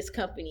bring to this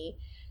company?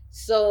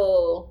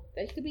 So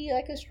that you could be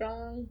like a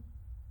strong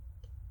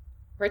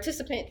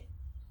participant.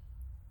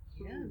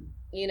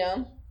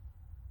 Yeah.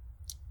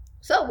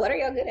 So what are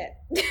y'all good at?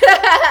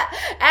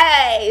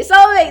 Hey,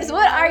 soulmates,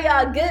 what are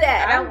y'all good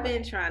at? I've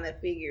been trying to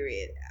figure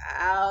it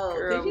out.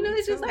 Because,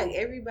 it's just like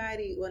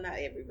everybody, well, not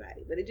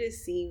everybody, but it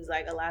just seems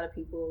like a lot of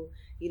people,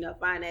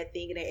 find that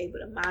thing and they're able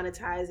to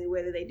monetize it,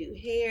 whether they do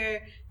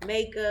hair,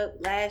 makeup,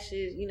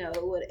 lashes,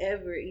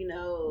 whatever,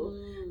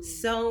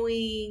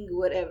 sewing,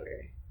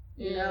 whatever,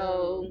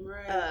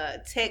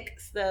 tech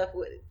stuff,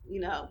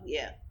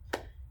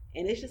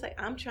 And it's just like,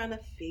 I'm trying to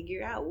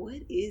figure out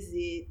what is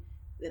it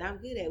that I'm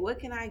good at? What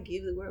can I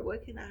give the world?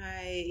 What can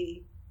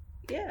I,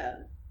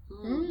 I'm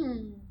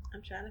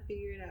trying to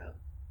figure it out.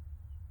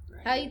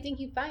 Right. How do you think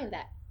you find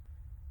that?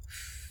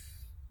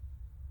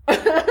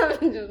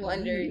 I'm just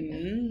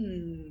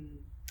wondering.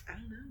 I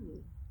don't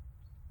know.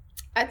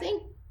 I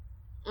think,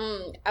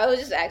 I was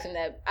just asking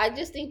that. I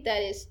just think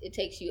that it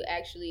takes you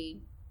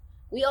actually,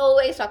 we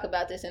always talk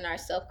about this in our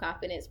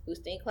self-confidence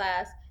boosting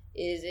class,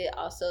 is it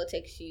also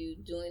takes you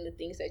doing the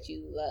things that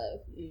you love.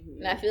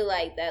 And I feel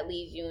like that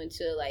leads you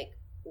into like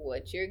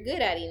what you're good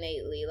at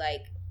innately,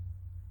 like,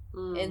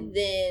 and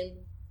then,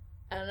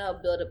 I don't know,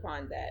 build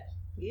upon that.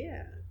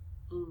 Yeah.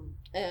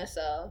 And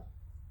so,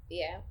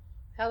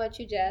 how about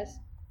you, Jazz?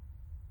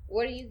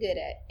 What are you good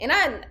at? And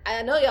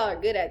I know y'all are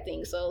good at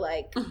things, so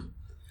like,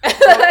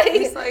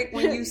 it's like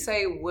when you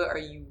say, what are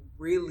you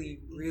really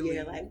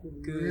like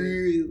good?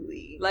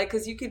 Really, like,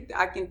 because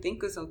I can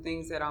think of some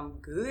things that I'm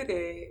good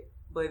at,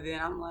 but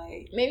then I'm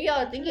like, maybe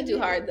y'all are thinking too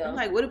hard though. I'm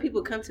like, what do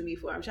people come to me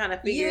for? I'm trying to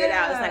figure it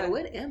out. It's like,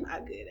 what am I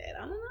good at?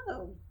 I don't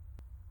know.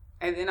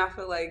 And then I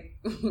feel like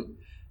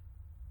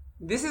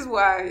this is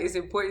why it's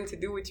important to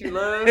do what you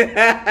love.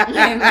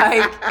 And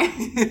like,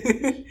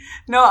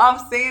 no, I'm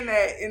saying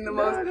that in the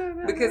most,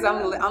 because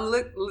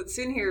I'm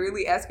sitting here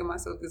really asking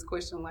myself this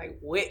question, like,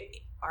 what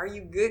are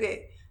you good at?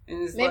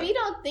 And it's maybe you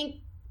don't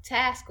think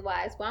task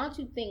wise. Why don't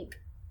you think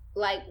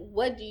like,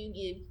 what do you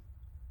give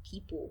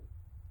people?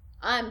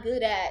 I'm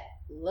good at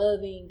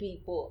loving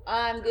people.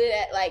 I'm good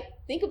at, like,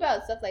 think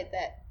about stuff like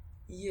that.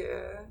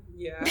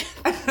 Yeah.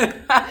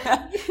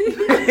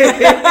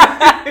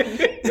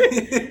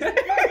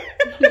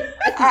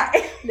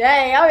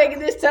 Dang, I'm making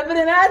this tougher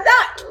than I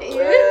thought.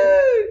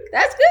 Yeah.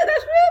 That's good.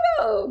 That's real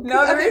though.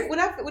 No,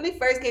 when it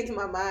first came to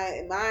my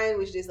mind, mine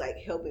was just like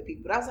helping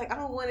people. But I was like, I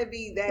don't want to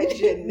be that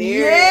generic.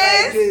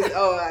 Yes. Like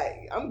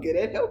just, I'm good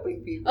at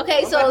helping people.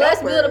 Okay, so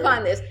let's build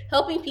upon this.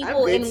 Helping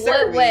people in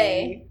what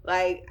way?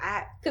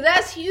 Because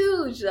that's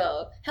huge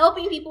though.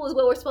 Helping people is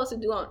what we're supposed to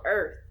do on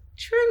earth.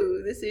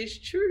 True. This is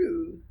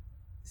true.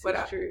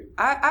 True.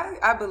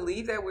 I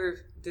believe that we're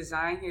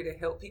designed here to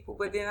help people,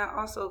 but then I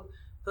also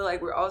feel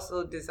like we're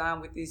also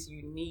designed with this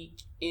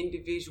unique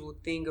individual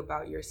thing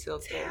about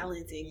yourself.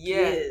 Talent and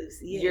gifts.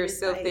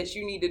 Yourself that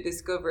you need to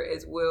discover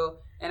as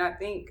well. And I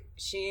think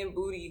Shan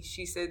Boody,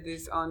 she said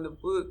this on the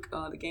book,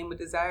 The Game of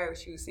Desire.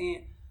 She was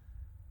saying,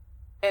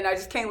 and I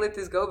just can't let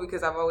this go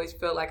because I've always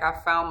felt like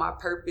I found my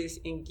purpose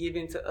in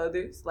giving to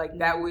others. Like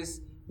that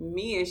was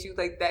me. And she was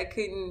like, that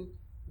couldn't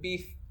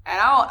be. And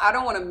I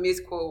don't want to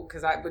misquote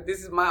but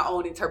this is my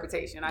own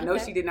interpretation. I know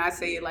she did not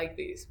say it like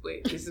this,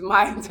 but this is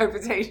my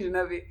interpretation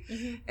of it.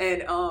 Mm-hmm.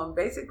 And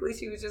basically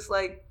she was just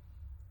like,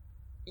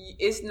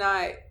 it's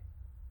not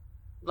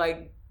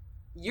like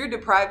you're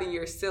depriving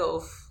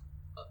yourself.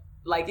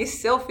 Like it's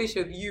selfish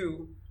of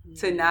you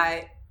to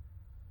not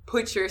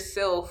put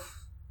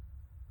yourself.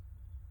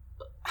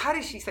 How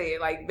did she say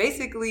it? Like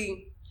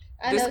basically.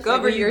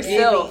 Discover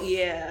yourself.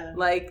 Yeah.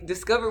 Like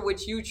discover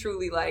what you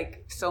truly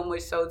like, so much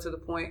so to the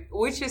point,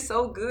 which is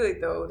so good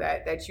though,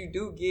 that you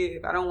do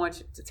give. I don't want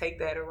you to take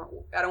that, or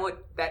I don't want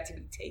that to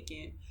be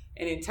taken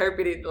and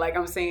interpreted like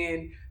I'm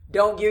saying,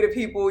 don't give to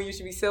people, you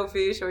should be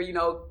selfish, or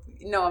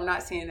no, I'm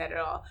not saying that at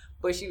all.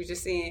 But she was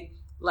just saying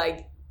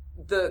like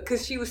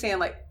because she was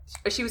saying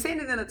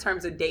it in the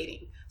terms of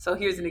dating. So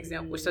here's an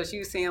example. So she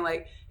was saying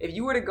like, if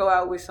you were to go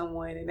out with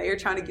someone and they are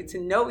trying to get to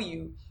know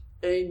you,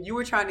 and you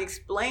were trying to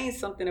explain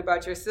something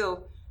about yourself,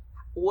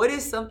 what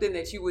is something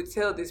that you would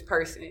tell this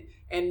person?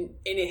 And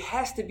it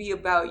has to be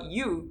about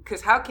you,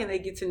 because how can they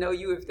get to know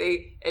you if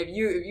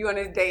you on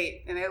this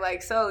date and they're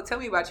like, so tell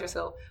me about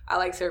yourself. I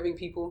like serving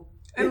people.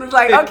 And it's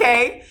like,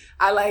 okay,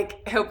 I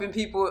like helping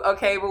people.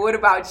 Okay, but what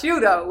about you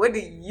though? What do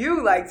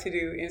you like to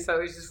do? And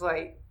so it's just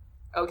like,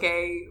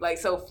 okay, like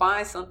so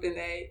find something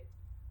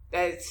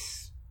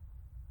that's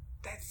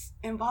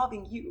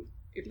involving you,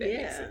 if that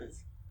makes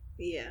sense.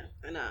 Yeah,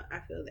 I know. I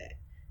feel that.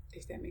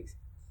 If that makes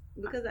sense.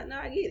 Because I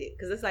get it.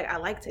 Because it's like I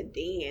like to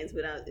dance,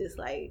 but it's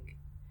like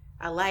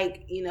I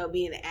like,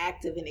 being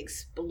active and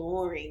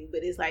exploring.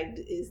 But it's like,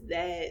 is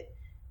that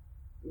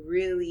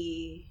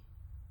really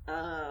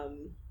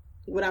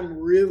what I'm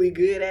really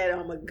good at?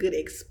 I'm a good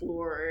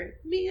explorer.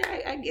 I mean,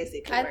 I guess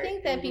it could work. I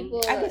think that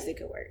people... I guess it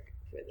could work.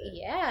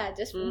 Yeah,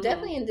 just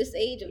definitely in this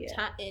age of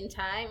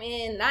time.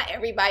 And not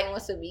everybody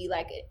wants to be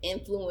like an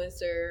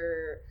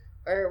influencer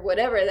or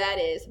whatever that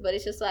is, but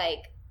it's just like,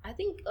 I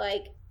think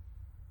like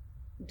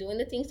doing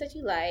the things that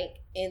you like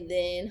and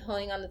then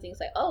honing on the things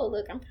like, oh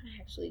look, I'm kind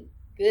of actually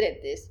good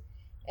at this.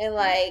 And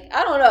like,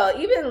 I don't know,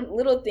 even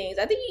little things,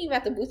 I think you even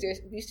have to boost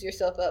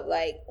yourself up.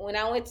 Like when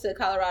I went to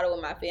Colorado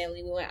with my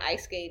family, we went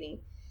ice skating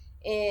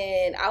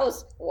and I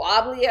was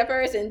wobbly at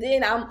first, and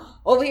then I'm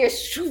over here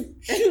shoot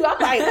I'm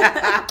like,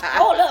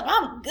 hold up,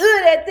 I'm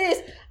good at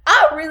this.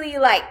 I really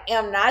like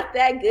am not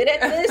that good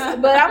at this,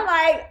 but I'm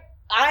like,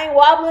 I ain't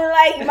wobbling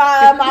like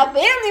my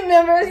family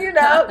members,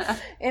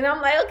 And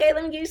I'm like, okay,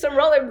 let me give you some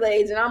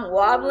rollerblades. And I'm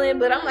wobbling,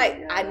 but I'm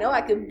like, I know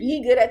I could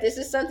be good at this.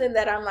 It's something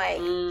that I'm like,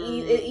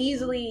 it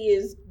easily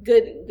is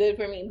good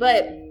for me.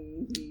 But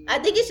I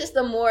think it's just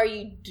the more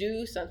you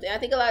do something. I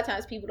think a lot of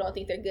times people don't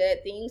think they're good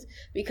at things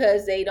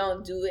because they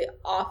don't do it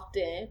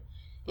often.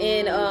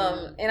 And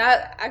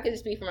I could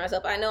just speak for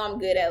myself. I know I'm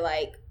good at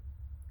like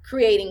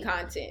creating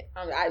content.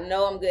 I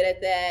know I'm good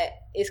at that.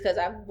 It's because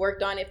I've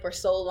worked on it for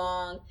so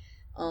long.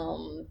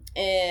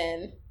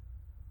 And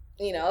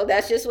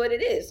that's just what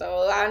it is.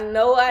 So I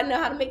know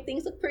how to make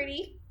things look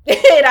pretty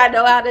and I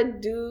know how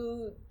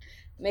to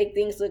make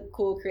things look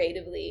cool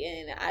creatively,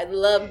 and I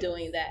love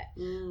doing that.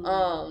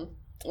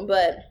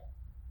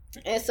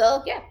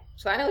 So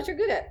I know what you're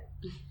good at.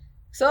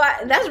 So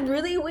that's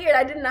really weird.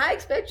 I did not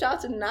expect y'all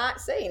to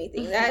not say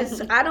anything.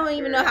 I don't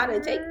even know how to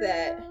take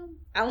that.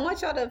 I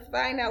want y'all to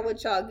find out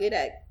what y'all good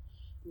at.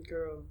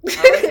 Girl,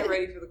 I wasn't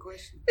ready for the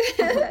question.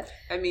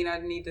 I mean, I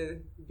need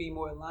to be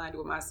more aligned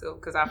with myself,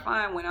 because I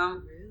find when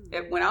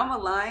I'm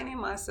aligning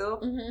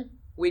myself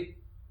with,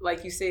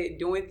 like you said,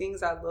 doing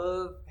things I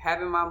love,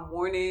 having my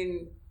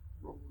morning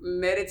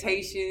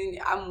meditation,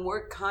 I'm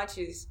more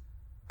conscious.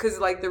 Because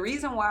like the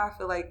reason why I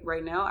feel like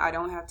right now I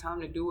don't have time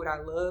to do what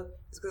I love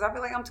is because I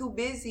feel like I'm too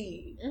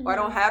busy. Or I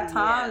don't have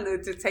time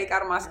to take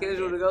out of my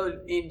schedule to go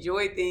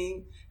enjoy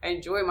things,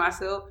 enjoy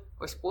myself,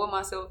 or spoil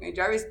myself. And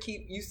Jarvis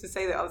used to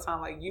say that all the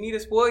time, like, you need to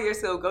spoil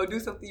yourself, go do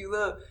something you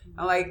love.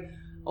 I'm like,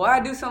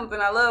 I do something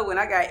I love when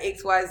I got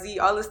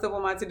XYZ, all this stuff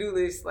on my to-do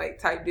list, like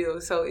type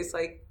deal. So it's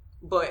like,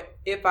 but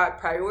if I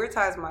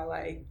prioritize my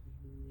life,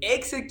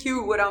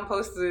 execute what I'm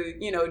supposed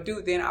to,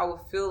 do, then I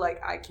will feel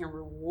like I can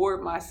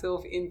reward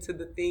myself into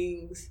the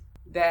things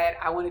that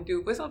I want to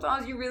do. But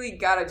sometimes you really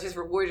gotta just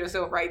reward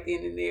yourself right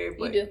then and there.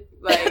 But, you do.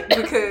 like,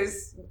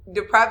 because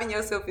depriving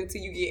yourself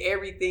until you get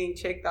everything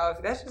checked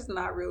off, that's just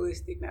not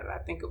realistic now that I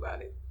think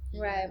about it.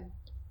 Right.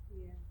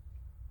 Yeah.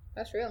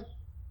 That's real.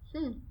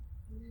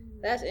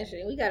 That's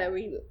interesting.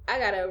 I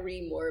gotta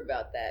read more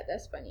about that.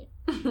 That's funny.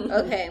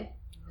 Okay.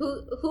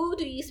 Who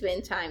do you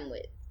spend time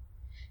with?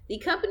 The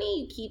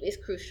company you keep is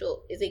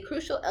a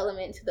crucial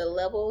element to the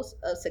levels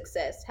of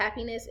success,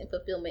 happiness, and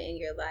fulfillment in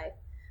your life.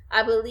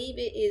 I believe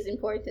it is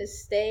important to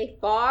stay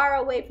far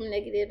away from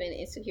negative and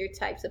insecure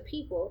types of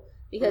people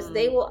because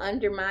they will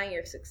undermine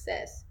your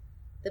success.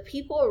 The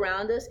people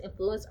around us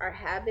influence our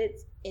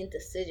habits and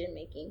decision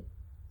making.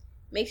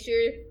 Make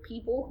sure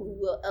people who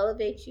will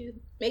elevate you.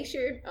 They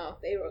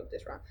wrote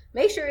this wrong.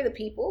 Make sure the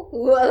people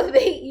who will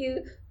elevate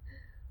you.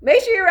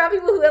 Make sure you're around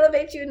people who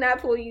elevate you,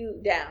 not pull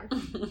you down.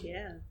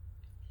 Yeah.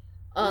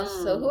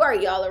 So who are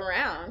y'all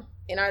around,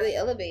 and are they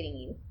elevating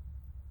you?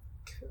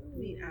 I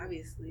mean,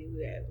 obviously,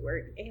 we're at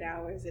work 8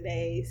 hours a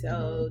day,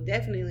 so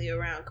definitely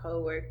around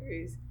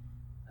coworkers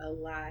a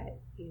lot.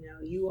 You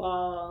know, you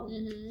all,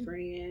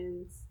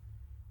 friends,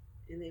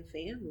 and then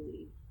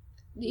family.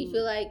 Do you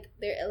feel like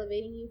they're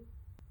elevating you?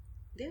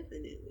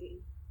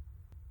 Definitely.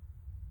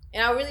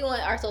 And I really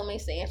want our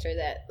soulmates to answer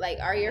that. Like,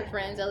 are your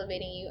friends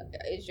elevating you?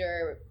 Is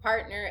your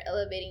partner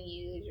elevating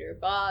you? Is your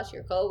boss,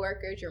 your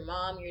coworkers, your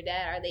mom, your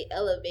dad, are they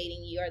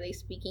elevating you? Are they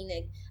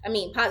speaking,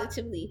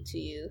 positively to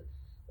you?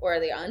 Or are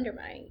they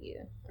undermining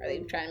you? Are they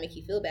trying to make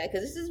you feel bad?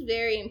 Because this is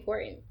very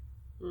important.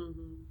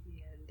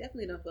 Yeah,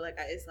 definitely don't feel like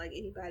it's like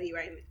anybody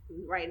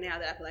right now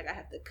that I feel like I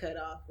have to cut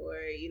off or,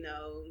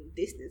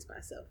 distance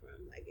myself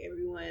from. Like,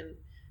 everyone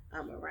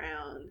I'm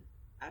around,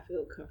 I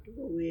feel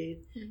comfortable with.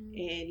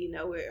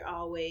 And, we're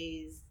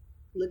always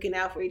looking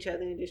out for each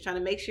other and just trying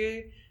to make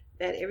sure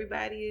that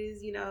everybody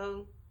is,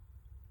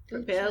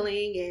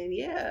 propelling and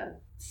yeah.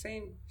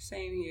 Same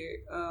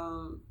here.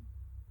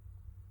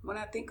 When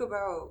I think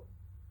about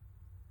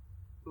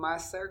my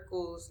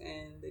circles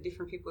and the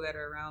different people that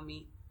are around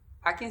me,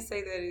 I can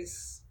say that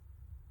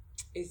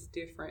it's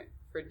different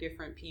for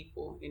different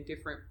people in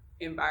different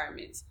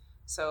environments.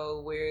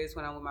 So whereas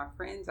when I'm with my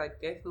friends, I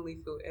definitely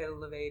feel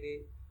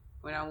elevated.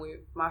 When I'm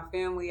with my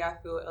family, I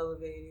feel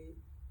elevated.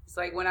 It's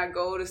like when I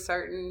go to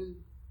certain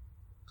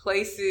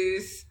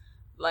places,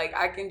 like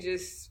I can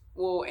just,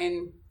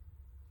 and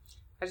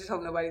I just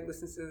hope nobody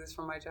listens to this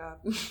from my job.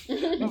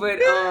 But,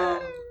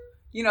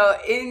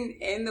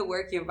 in the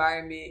work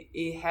environment,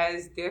 it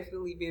has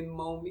definitely been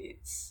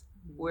moments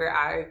where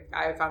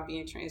if I'm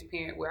being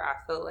transparent, where I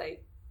feel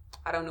like,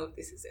 I don't know if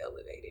this has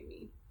elevated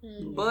me.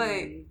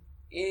 But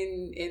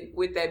in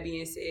with that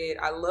being said,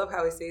 I love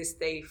how it says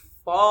stay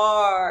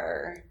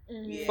far.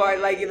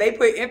 Like they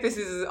put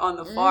emphasis on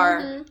the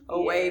far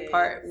away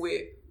part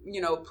with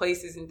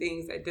places and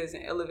things that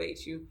doesn't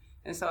elevate you.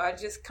 And so I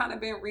just kind of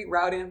been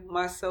rerouting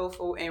myself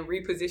and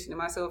repositioning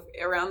myself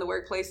around the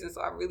workplace, and so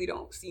I really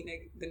don't see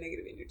the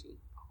negative energy.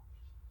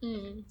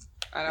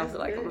 I don't feel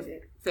like I'm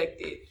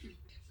affected.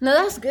 No,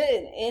 that's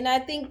good. And I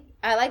think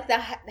I like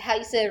that how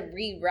you said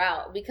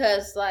reroute,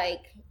 because I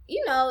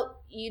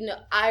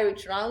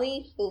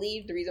strongly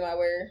believe the reason why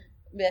we're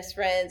best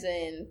friends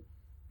and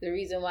the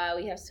reason why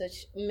we have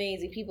such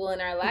amazing people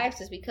in our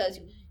lives is because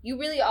you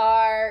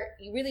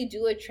really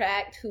do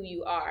attract who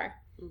you are.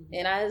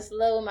 And I just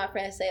love when my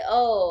friends say,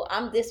 "Oh,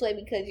 I'm this way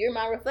because you're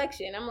my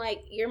reflection." I'm like,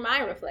 "You're my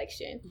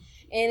reflection,"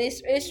 and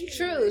it's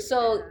true.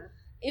 So,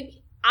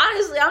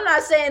 honestly, I'm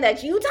not saying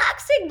that you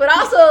toxic, but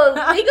also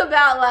think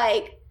about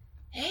like,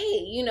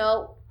 hey,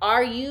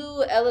 are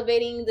you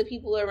elevating the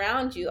people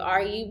around you?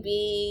 Are you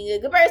being a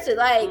good person?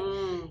 Like,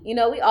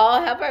 we all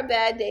have our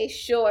bad days,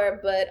 sure,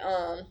 but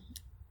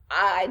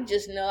I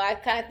just know I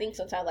kind of think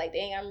sometimes like,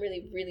 dang, I'm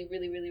really, really,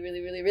 really, really,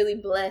 really, really, really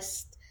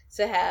blessed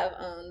to have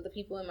the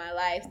people in my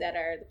life that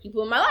are the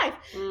people in my life.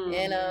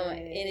 And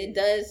it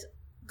does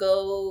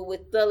go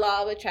with the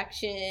law of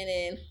attraction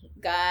and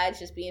God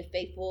just being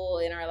faithful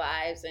in our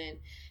lives and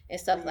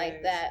stuff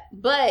like that.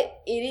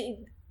 But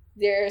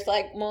there's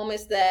like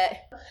moments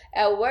that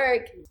at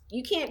work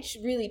you can't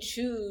really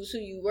choose who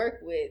you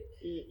work with.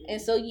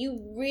 And so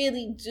you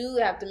really do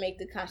have to make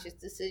the conscious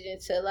decision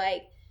to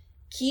like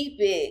keep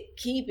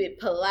it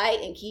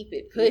polite and keep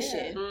it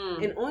pushing.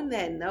 And on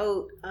that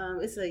note,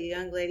 it's a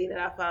young lady that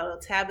I follow,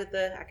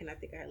 Tabitha. I cannot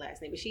think of her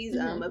last name, but she's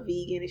a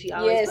vegan and she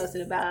always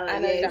posting about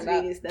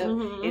vegan stuff.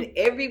 And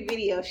every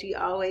video she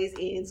always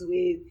ends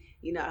with,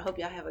 I hope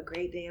y'all have a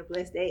great day, a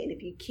blessed day, and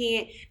if you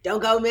can't,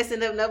 don't go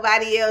messing up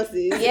nobody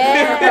else's.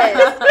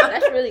 Yes,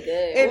 that's really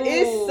good. And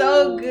it's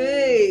so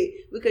good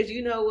because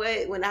you know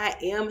what? When I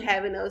am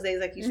having those days,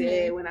 like you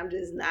said, when I'm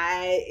just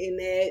not in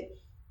that,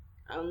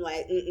 I'm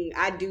like,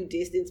 I do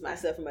distance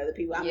myself from other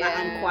people.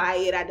 I'm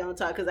quiet. I don't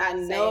talk because I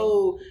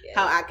know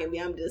how I can be.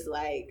 I'm just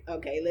like,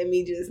 okay, let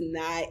me just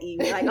not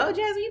even like, oh,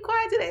 Jasmine, you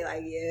quiet today?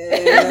 Like, yeah,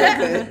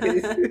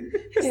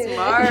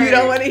 smart. You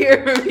don't want to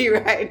hear from me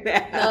right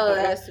now. No,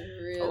 that's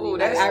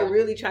really. I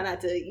really try not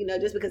to,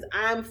 just because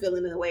I'm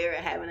feeling in a way or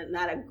having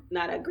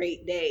not a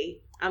great day.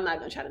 I'm not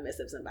gonna try to mess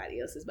up somebody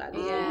else's by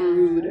being Yeah.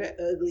 rude or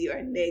ugly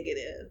or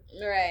negative.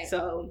 Right.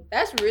 So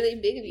that's really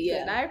big of you.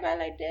 Yeah. Not everybody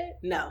like that.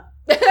 no,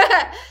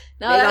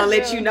 No, they gonna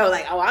let true. you know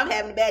like, oh, I'm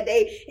having a bad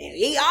day, and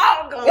we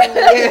all going.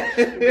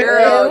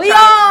 Girl, we trying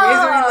all- to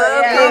misery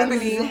love yeah.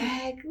 company.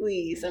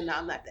 Exactly. So no,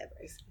 I'm not that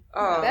person.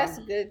 Oh, That's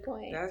a good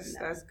point.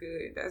 That's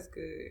good. That's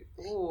good.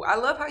 Ooh, I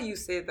love how you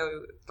said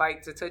though,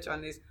 like to touch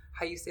on this,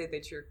 how you said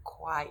that you're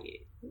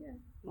quiet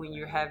when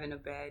you're having a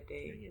bad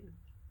day.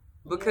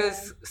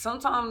 Because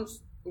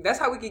sometimes that's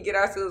how we can get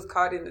ourselves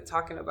caught into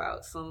talking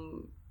about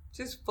some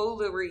just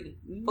foolery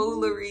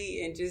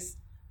and just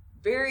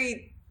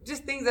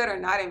things that are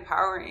not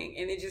empowering.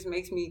 And it just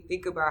makes me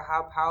think about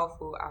how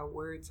powerful our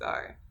words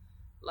are.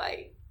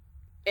 Like,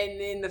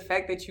 and then the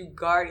fact that you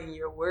guarding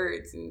your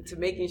words and to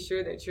making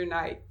sure that you're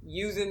not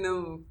using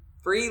them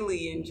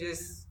freely and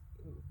just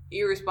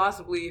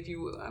irresponsibly, if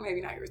you will.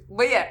 Maybe not irresponsibly,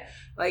 but yeah,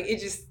 like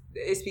it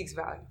speaks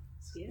volume.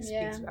 It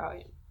speaks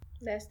volume.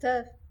 That's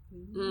tough.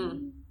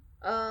 Mm.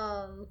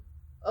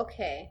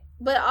 Okay.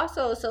 But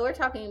also, so we're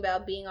talking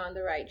about being on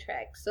the right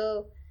track.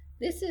 So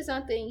this is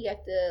something you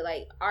have to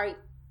like, are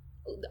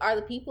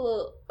the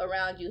people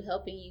around you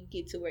helping you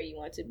get to where you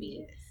want to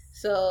be? Yes.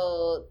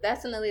 So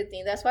that's another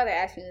thing. That's why they're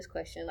asking this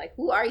question. Like,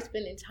 who are you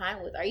spending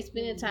time with? Are you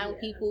spending time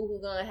with people who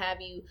are going to have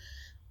you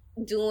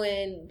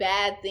doing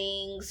bad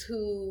things,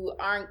 who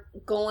aren't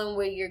going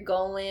where you're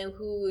going,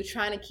 who are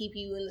trying to keep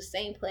you in the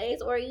same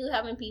place? Or are you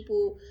having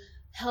people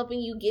helping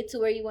you get to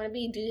where you want to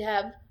be? Do you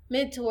have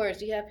mentors?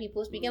 Do you have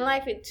people speaking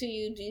life to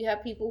you? Do you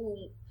have people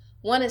who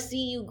want to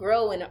see you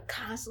grow and are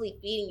constantly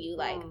feeding you?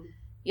 Like,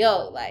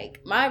 yo,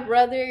 like my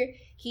brother,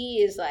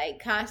 he is like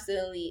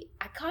constantly,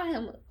 I call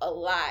him a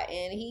lot,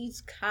 and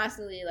he's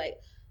constantly like,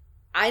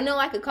 I know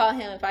I could call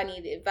him if I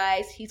needed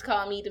advice. He's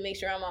calling me to make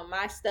sure I'm on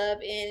my stuff,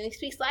 and he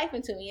speaks life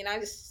into me, and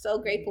I'm just so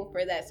grateful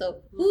for that.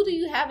 So who do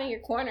you have in your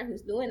corner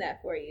who's doing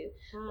that for you?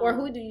 Or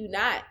who do you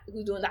not,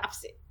 who's doing the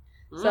opposite?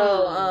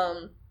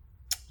 So,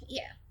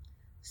 yeah.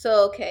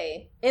 So,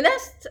 okay. And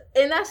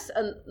that's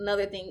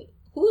another thing.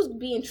 Who's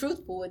being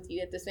truthful with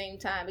you at the same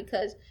time?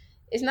 Because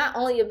it's not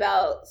only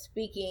about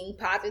speaking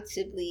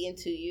positively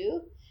into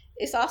you.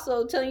 It's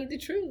also telling you the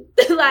truth.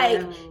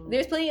 Like,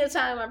 there's plenty of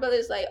time my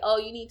brother's like, oh,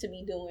 you need to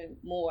be doing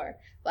more.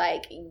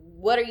 Like,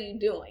 what are you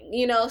doing?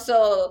 You know,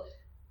 so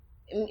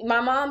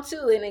my mom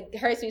too, and it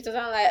hurts me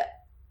sometimes. Like,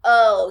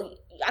 oh,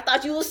 I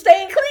thought you was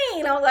staying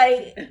clean. I'm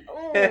like,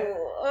 oh,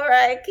 all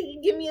right, can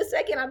you give me a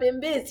second? I've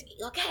been busy.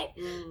 Okay.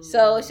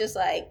 So it's just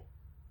like,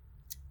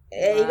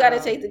 hey, you got to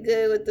take the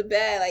good with the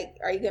bad. Like,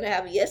 are you going to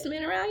have a yes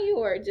man around you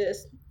or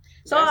just...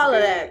 So that's all good.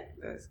 of that.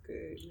 That's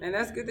good. And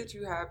that's good that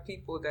you have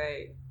people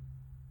that's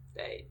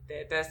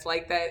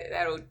like that,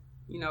 that'll,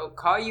 you know,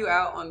 call you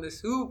out on the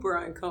super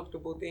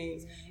uncomfortable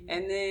things.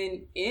 And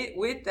then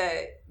with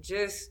that,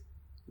 just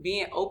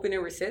being open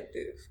and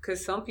receptive.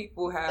 Because some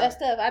people have... That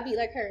stuff, I be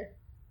like her.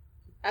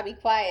 I be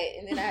quiet,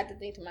 and then I have to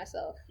think to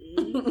myself,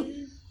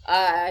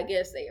 I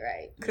guess they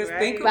right.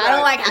 Right. But I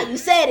don't like how you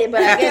said it,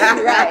 but I guess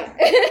you're right.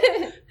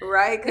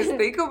 Right, because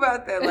think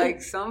about that. Like,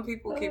 some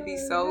people can be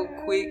so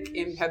quick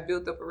and have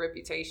built up a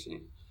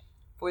reputation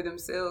for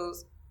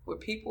themselves where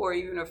people are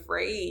even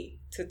afraid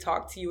to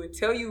talk to you and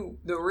tell you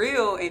the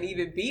real and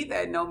even be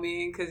that no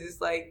man, because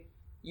it's like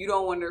you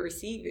don't want to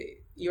receive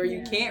it. Or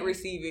you can't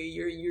receive it.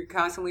 You're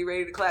constantly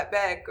ready to clap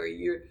back, or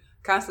you're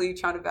constantly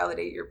trying to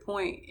validate your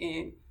point.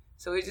 And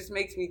so it just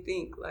makes me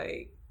think,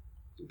 like,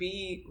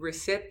 be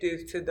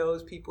receptive to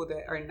those people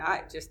that are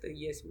not just a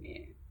yes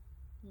man.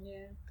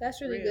 Yeah,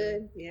 that's really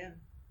good. Yeah.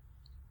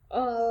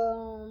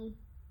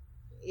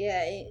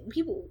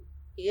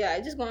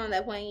 Just going on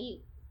that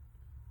point,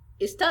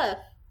 it's tough.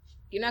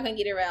 You're not gonna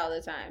get it right all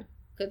the time,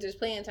 because there's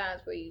plenty of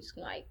times where you just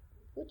like,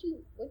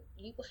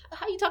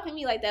 how you talking to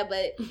me like that?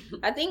 But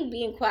I think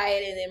being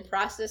quiet and then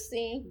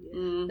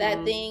processing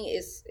that thing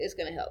is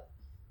gonna help.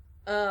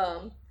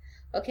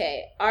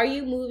 Okay, are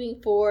you moving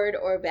forward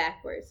or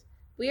backwards?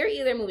 We are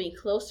either moving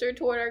closer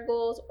toward our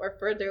goals or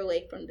further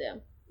away from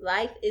them.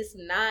 Life is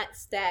not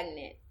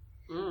stagnant.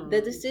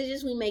 The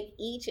decisions we make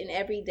each and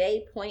every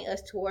day point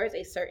us towards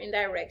a certain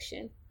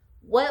direction.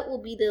 What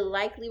will be the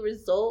likely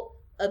result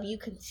of you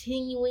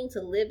continuing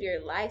to live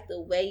your life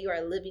the way you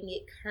are living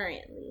it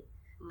currently?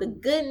 The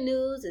good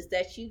news is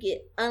that you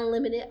get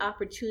unlimited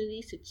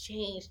opportunities to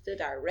change the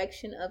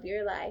direction of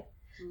your life.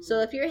 So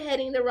if you're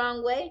heading the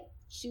wrong way,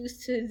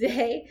 choose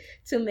today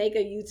to make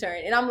a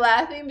U-turn. And I'm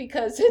laughing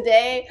because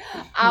today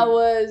I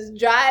was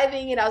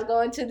driving and I was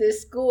going to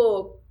this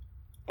school,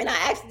 and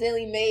I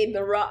accidentally made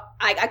the wrong...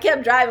 I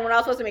kept driving when I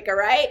was supposed to make a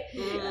right.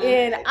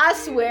 And I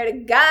swear to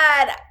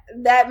God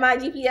that my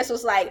GPS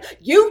was like,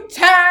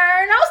 U-turn.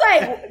 I was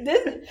like,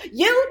 this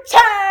U-turn.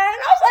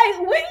 I was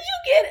like, when did you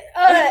get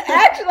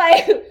action?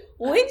 Like,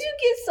 When'd you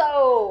get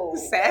so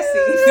sassy?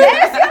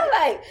 I'm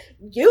like,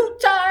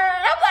 U-turn.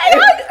 I'm like,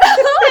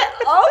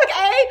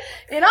 okay.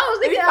 And I was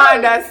thinking, you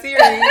find that Siri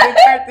and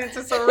turned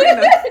into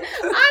Serena.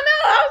 I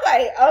know. I was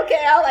like,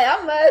 okay. I was like, I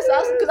must.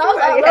 Because I was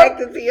like,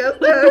 hacked into your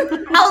stuff.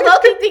 I was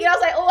low-key thinking, I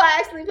was like, oh, I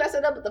actually messed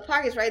it up, but the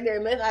pocket's right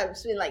there. Maybe I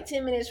spent like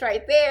 10 minutes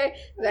right there.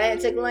 I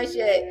didn't take lunch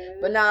yet.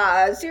 But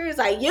nah, Siri was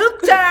like,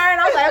 U-turn.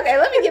 I was like, okay,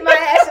 let me get my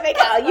ass to make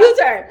a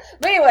U-turn.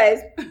 But anyways,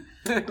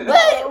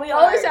 but we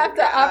always have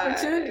the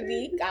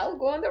opportunity. I was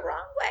going the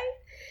wrong way.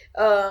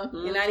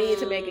 And I needed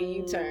to make a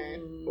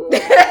U-turn. Wow,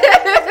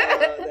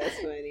 that's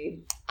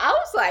funny. I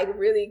was like,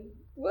 really,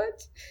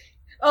 what?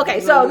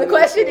 Okay, so the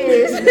question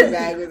is,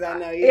 backwards, I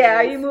know. Yeah,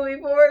 are you moving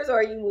forwards or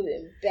are you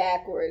moving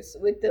backwards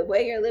with the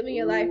way you're living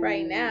your life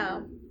right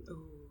now?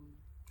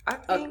 I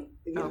think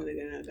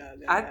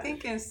I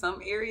think in some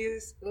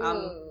areas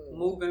I'm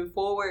moving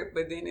forward,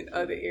 but then in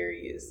other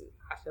areas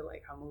I feel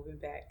like I'm moving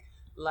back.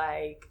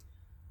 Like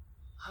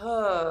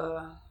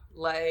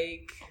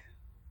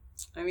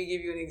let me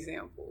give you an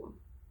example.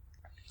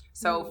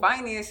 So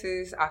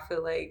finances, I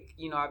feel like,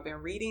 I've been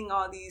reading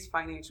all these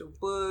financial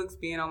books,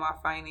 being on my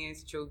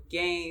financial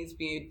gains,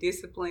 being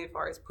disciplined as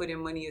far as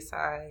putting money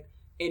aside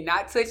and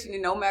not touching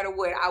it no matter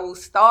what. I will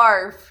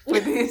starve for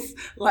this.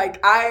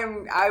 Like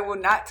I will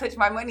not touch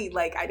my money.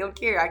 Like I don't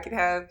care. I could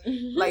have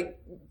like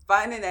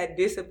finding that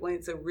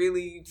discipline to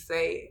really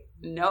say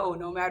no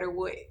matter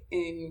what.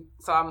 And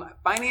so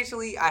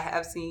financially, I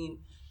have seen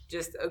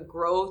just a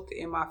growth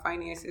in my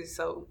finances.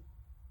 So,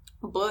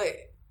 but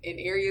in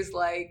areas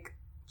like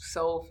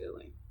soul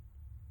filling,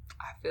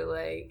 I feel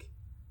like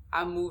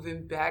I'm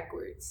moving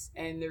backwards.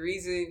 And the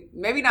reason,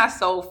 maybe not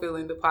soul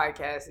filling the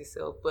podcast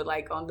itself, but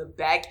like on the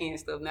back end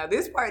stuff. Now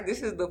this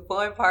is the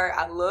fun part.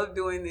 I love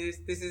doing this.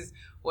 This is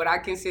what I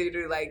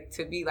consider like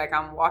to be like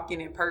I'm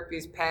walking in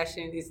purpose,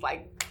 passion. It's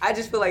like, I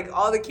just feel like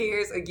all the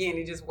cares, again,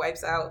 it just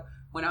wipes out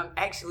when I'm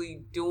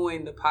actually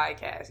doing the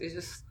podcast.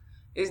 It's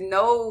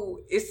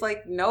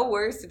like no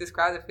words to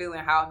describe the feeling,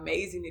 how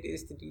amazing it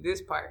is to do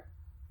this part.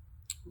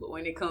 But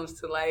when it comes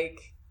to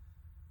like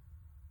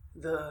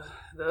the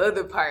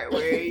other part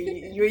where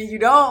you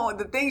don't,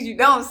 the things you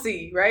don't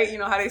see, right? You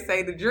know how they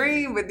say the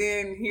dream, but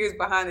then here's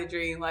behind the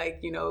dream,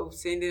 like,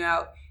 sending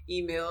out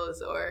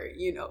emails or,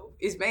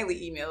 it's mainly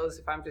emails.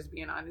 If I'm just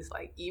being honest,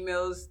 like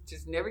emails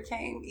just never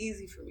came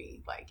easy for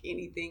me, like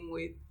anything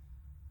with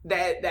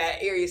that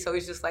area. So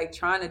it's just like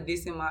trying to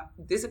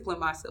discipline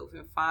myself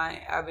and find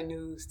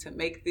avenues to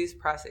make this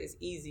process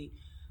easy.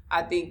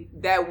 I think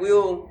that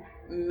will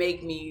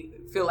make me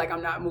feel like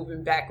I'm not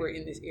moving backward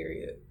in this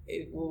area.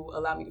 It will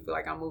allow me to feel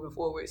like I'm moving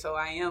forward. So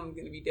I am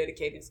going to be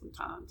dedicating some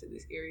time to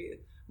this area.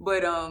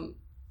 But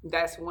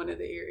that's one of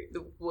the areas,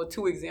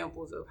 two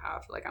examples of how I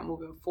feel like I'm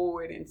moving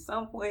forward in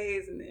some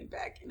ways and then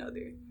back in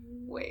other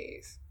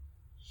ways.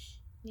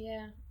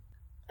 Yeah.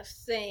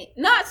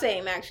 Not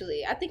same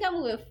actually. I think I'm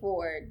moving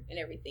forward in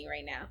everything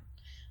right now.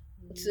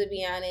 To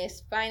be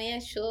honest,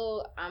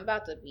 financial, I'm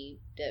about to be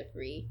debt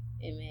free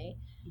in May.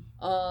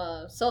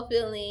 Soul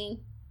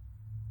feeling,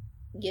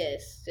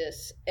 yes,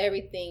 just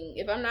everything.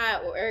 If I'm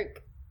not at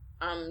work,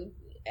 I'm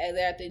either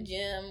at the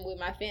gym with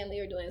my family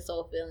or doing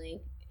soul feeling.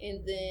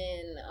 And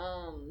then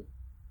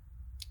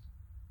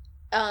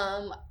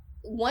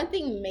one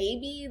thing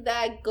maybe that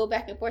I go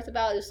back and forth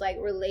about is like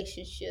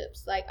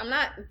relationships. Like I'm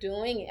not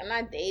dating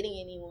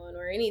anyone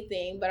or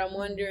anything, but I'm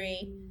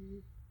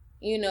wondering,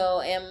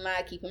 am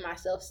I keeping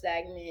myself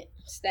stagnant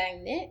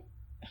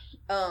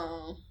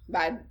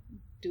by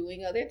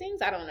doing other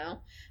things? I don't know.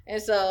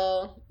 And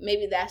so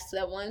maybe that's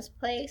that one's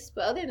place.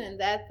 But other than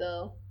that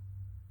though,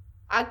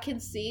 I can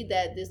see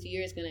that this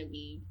year is going to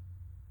be,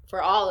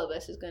 for all of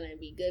us, is going to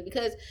be good.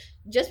 Because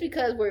just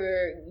because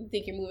you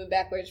think you're moving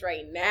backwards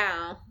right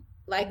now,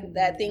 like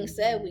that thing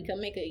said, we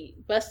can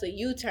bust a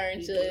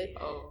U-turn to,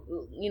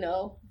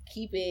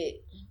 keep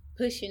it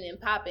pushing and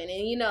popping.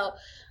 And,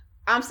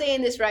 I'm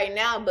saying this right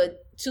now,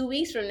 but 2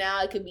 weeks from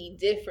now, it could be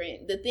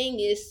different. The thing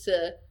is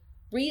to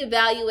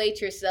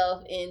reevaluate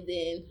yourself and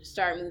then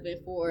start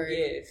moving forward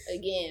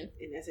again.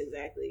 And that's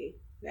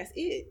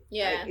it.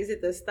 Yeah. Like, is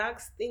it the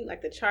stocks thing,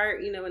 like the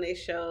chart, when they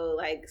show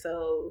like,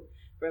 so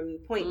from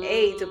point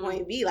A to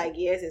point B, like,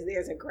 yes,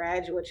 there's a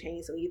gradual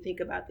change. So when you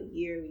think about the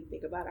year, we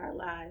think about our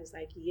lives,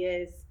 like,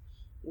 yes,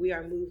 we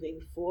are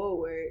moving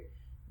forward.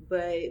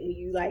 But when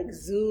you like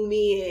zoom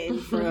in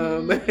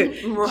from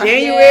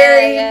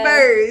January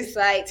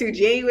 1st to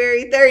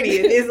January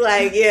 30th, it's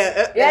like,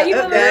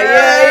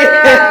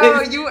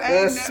 you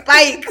ain't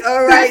spike,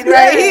 all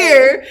right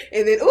here.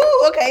 And then,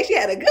 okay, she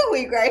had a good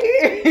week right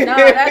here. No,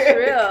 that's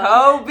real.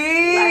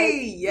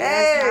 Kobe,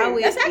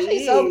 that's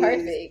actually so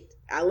perfect.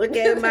 I look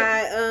at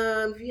my,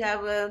 if you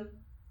have a,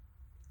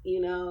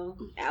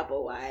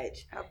 Apple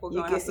Watch,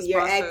 you can see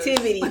your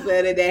activity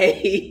for the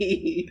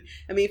day.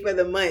 For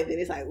the month. And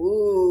it's like,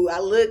 I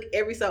look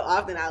every so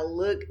often, I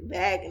look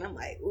back and I'm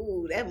like,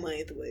 that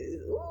month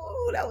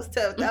that was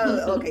tough.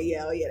 Okay,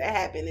 that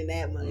happened in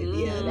that month.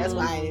 Yeah, that's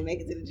why I didn't make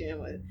it to the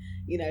gym,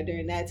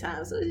 during that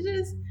time. So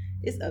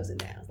it's ups and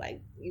downs.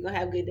 Like, you're going to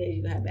have good days,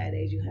 you're going to have bad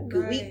days, you have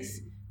good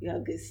weeks.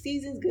 good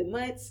seasons, good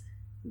months,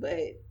 but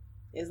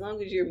as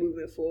long as you're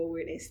moving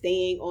forward and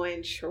staying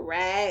on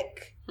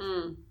track,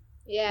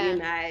 you're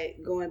not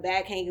going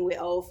back hanging with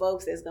old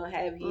folks that's gonna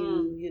have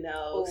you,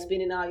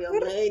 spending all your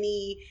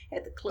money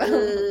at the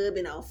club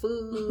and on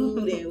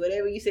food and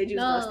whatever you said you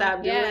was gonna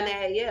stop doing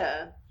that.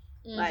 Yeah,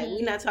 like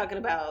we're not talking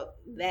about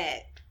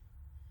that.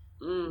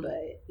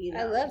 But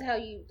I love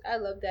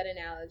that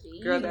analogy.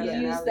 Girl,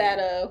 you used that.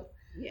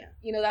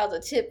 That was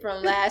a tip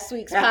from last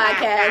week's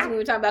podcast when we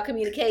were talking about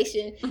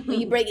communication. When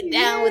you break it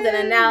down with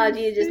an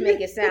analogy, it just make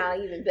it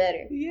sound even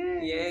better.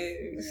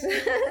 Yes.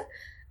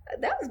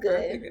 That was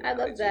good. I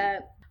love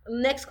that.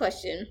 Next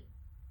question.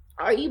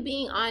 Are you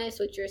being honest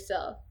with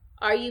yourself?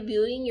 Are you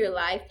viewing your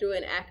life through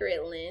an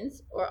accurate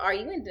lens, or are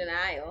you in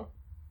denial?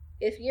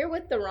 If you're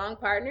with the wrong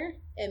partner,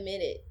 admit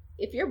it.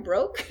 If you're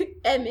broke,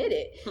 admit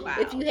it. Wow.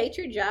 If you hate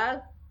your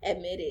job,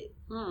 admit it.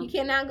 You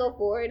cannot go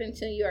forward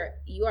until you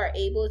are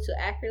able to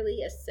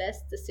accurately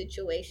assess the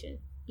situation.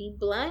 Be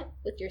blunt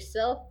with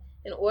yourself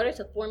in order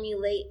to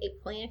formulate a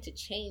plan to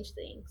change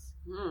things.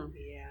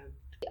 Yeah.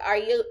 Are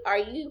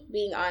you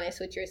being honest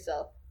with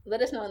yourself?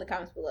 Let us know in the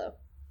comments below.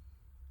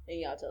 And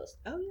y'all tell us.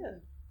 Oh yeah,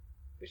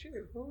 for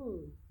sure.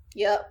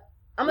 Yep.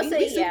 I'm gonna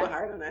say super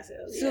hard on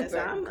ourselves. Super,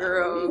 I'm,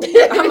 girl.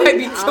 I might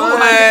be too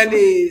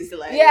honest.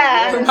 Like,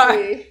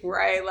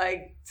 right.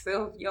 Like,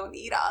 so you don't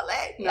need all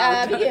that. No,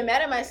 I be getting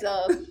mad at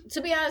myself,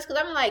 to be honest,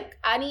 because I'm like,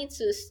 I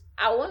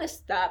want to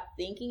stop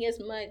thinking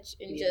as much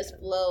and just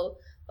flow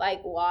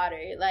like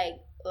water, like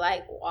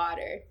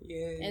water.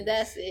 Yeah. And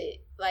that's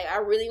it. Like, I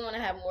really want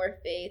to have more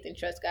faith and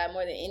trust God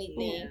more than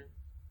anything.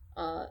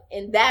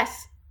 And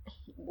that's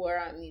where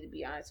I need to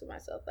be honest with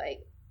myself.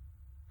 Like,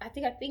 I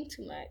think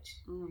too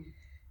much.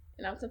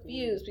 And I'm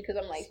confused because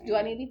I'm like, do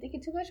I need to be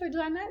thinking too much, or do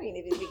I not need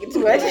to be thinking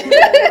too much? Thinking too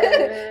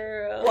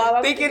much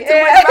about thinking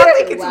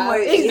too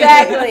much.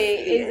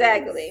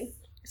 Exactly.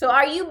 So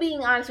are you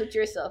being honest with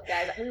yourself,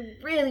 guys? We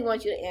really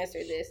want you to answer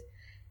this.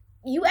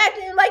 You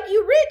acting like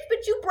you rich,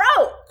 but you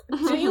broke.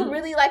 Do you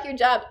really like your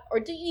job?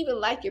 Or do you even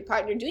like your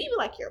partner? Do you even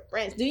like your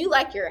friends? Do you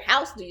like your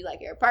house? Do you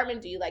like your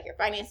apartment? Do you like your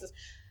finances?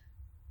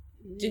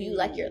 Do you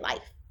like your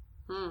life?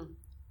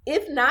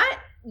 If not,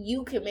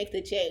 you can make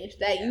the change,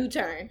 that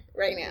U-turn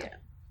right now.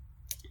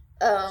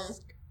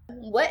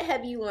 What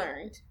have you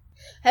learned?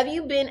 Have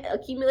you been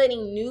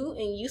accumulating new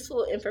and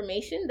useful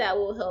information that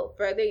will help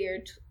further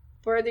you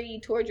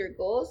towards your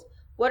goals?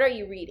 What are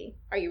you reading?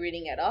 Are you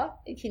reading at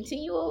all? A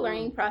continual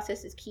learning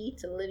process is key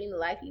to living the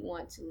life you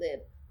want to live,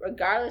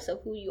 regardless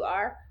of who you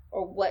are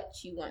or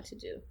what you want to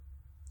do.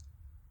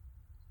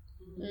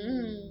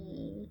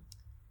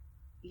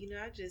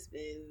 I've just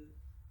been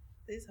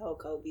this whole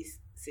Kobe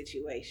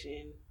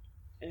situation,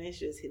 and it's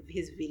just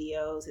his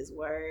videos, his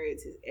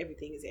words,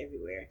 everything is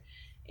everywhere.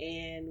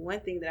 And one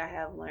thing that I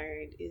have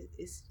learned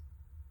is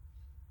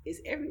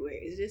everywhere.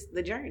 It's just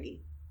the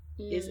journey.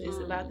 It's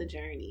about the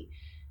journey.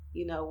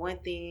 One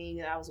thing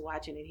that I was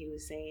watching, and he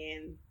was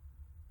saying,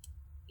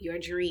 your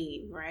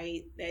dream,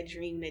 right? That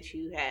dream that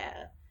you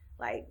have,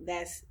 like,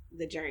 that's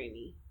the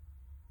journey.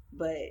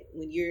 But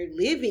when you're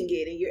living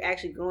it and you're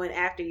actually going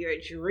after your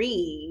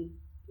dream,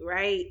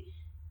 right?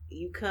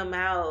 You come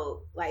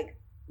out like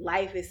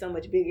life is so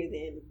much bigger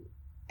than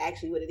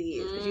actually what it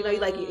is. Because you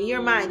like in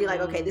your mind, you're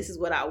like, okay, this is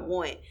what I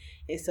want.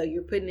 And so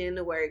you're putting in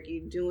the work,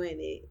 you're doing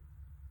it.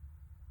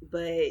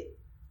 But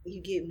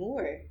you get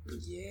more.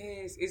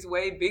 Yes, it's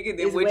way bigger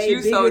than what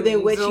you zoomed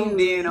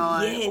in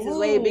on. Yes, it's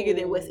way bigger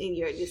than what's in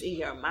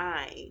your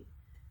mind.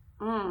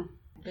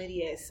 But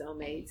yes,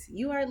 soulmates,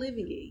 you are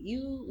living it.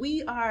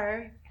 We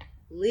are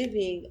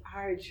living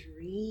our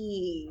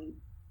dream.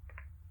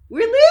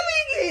 We're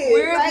living it.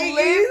 We're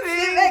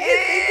living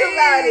it. Think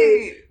about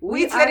it.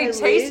 We steady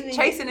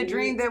chasing a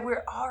dream that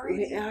we're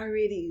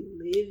already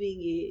living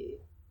it.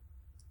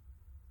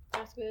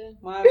 That's good.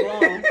 Mind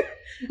blown.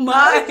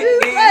 Mind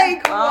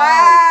like,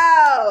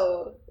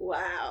 wow.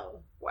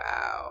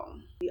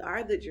 We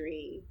are the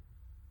dream.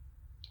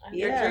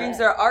 Your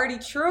dreams are already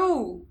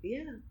true.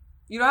 Yeah.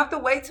 You don't have to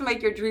wait to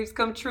make your dreams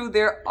come true.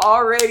 They're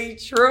already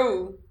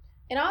true.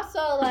 And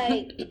also,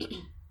 like,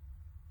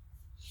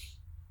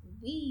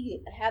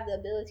 we have the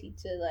ability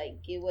to,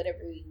 like, get whatever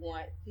we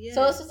want. Yes.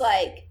 So it's just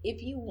like,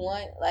 if you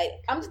want, like,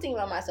 I'm just thinking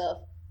about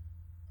myself.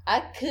 I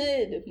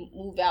could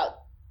move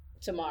out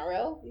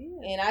tomorrow,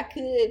 and I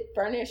could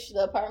furnish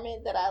the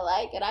apartment that I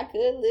like, and I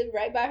could live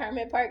right by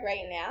Hermit Park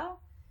right now,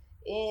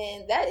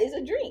 and that is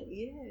a dream.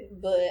 Yeah.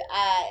 But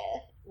I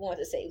want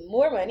to save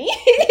more money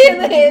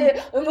and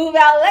then move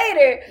out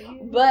later. Yeah.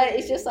 But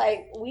it's just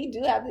like, we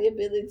do have the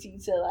ability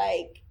to,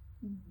 like,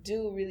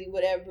 do really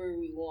whatever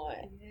we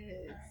want.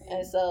 Yes.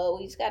 And so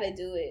we just got to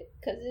do it,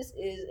 because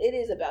it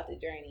is about the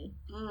journey.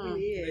 It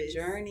is. The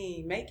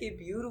journey. Make it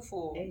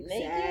beautiful.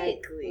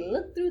 Exactly.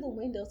 Look through the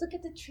windows. Look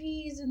at the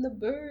trees and the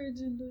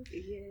birds and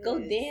go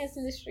dance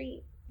in the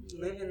street.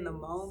 Live in the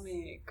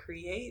moment.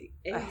 Create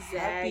a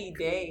happy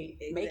day.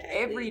 Make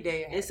every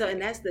day a happy day.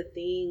 And that's the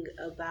thing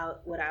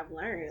about what I've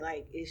learned.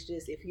 Like, it's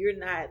just, if you're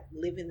not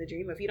living the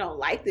dream, if you don't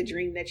like the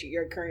dream that's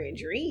your current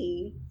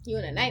dream, you're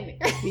in a nightmare.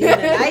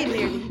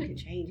 You can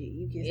change it.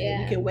 You can say,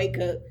 Yeah. you can wake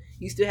up.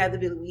 You still have the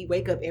ability. We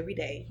wake up every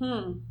day.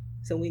 Hmm.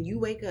 So when you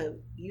wake up,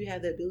 you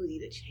have the ability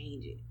to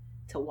change it,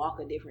 to walk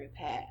a different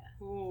path.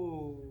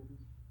 Ooh.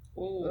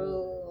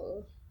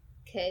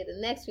 Okay, the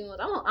next few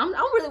months. I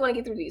really want to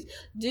get through these.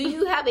 Do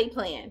you have a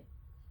plan?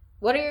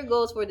 What are your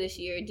goals for this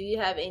year? Do you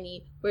have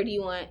any? Where do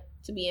you want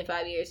to be in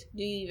 5 years?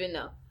 Do you even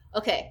know?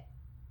 Okay.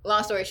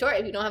 Long story short,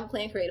 if you don't have a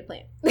plan, create a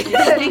plan.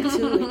 Stick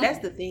to it. That's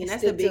the thing.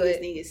 That's the Stick to biggest it.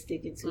 thing is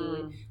sticking to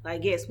it.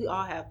 Like, yes, we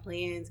all have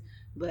plans,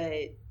 but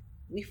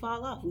we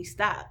fall off. We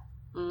stop.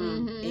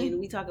 Mhm. And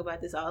we talk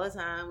about this all the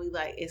time. We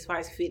like, as far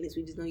as fitness,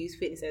 we just gonna use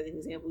fitness as an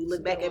example. We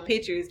look That's a back good at one.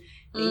 pictures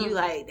and you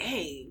like,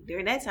 dang,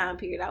 during that time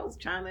period, I was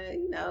trying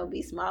to,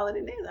 be smaller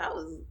than this. I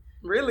was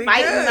Really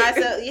fighting good.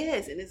 myself.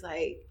 Yes. And it's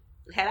like,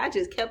 had I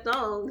just kept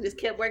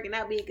working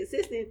out, being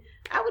consistent,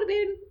 I would have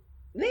been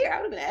there.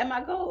 I would have been at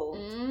my goal.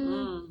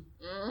 Mhm.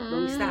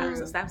 But we stopped.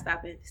 So stop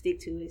stopping. Stick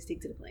to it.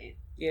 Stick to the plan.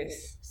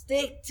 Yes.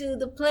 Stick to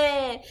the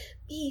plan.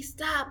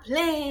 Stop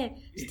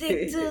playing.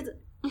 Stick to the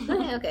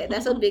plan. Okay,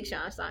 that's a Big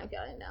Sean song,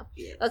 y'all know.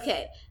 Yes.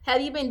 Okay,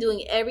 have you been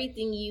doing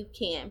everything you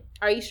can?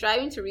 Are you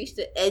striving to reach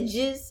the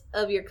edges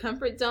of your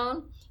comfort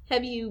zone?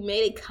 Have you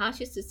made a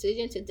conscious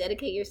decision to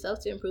dedicate yourself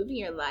to improving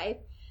your life?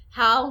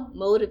 How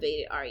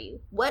motivated are you?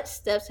 What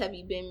steps have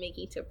you been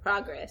making to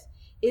progress?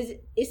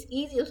 It's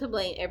easy to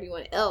blame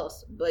everyone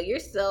else, but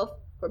yourself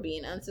for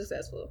being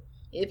unsuccessful.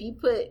 If you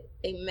put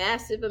a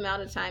massive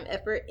amount of time,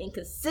 effort, and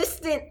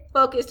consistent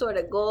focus toward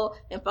a goal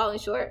and falling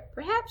short,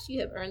 perhaps you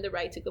have earned the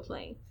right to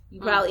complain.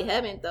 You probably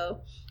haven't,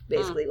 though.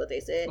 Basically, what they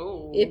said.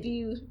 Ooh. If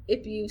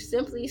you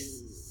simply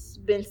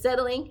been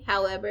settling,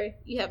 however,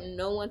 you have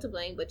no one to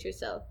blame but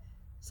yourself.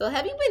 So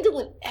have you been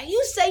doing?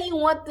 You say you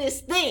want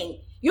this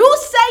thing. You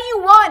say you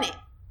want it,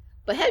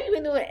 but have you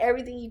been doing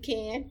everything you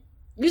can?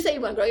 You say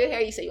you want to grow your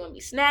hair. You say you want to be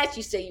snatched.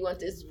 You say you want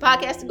this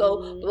podcast to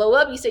go blow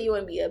up. You say you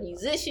want to be a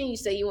musician. You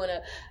say you want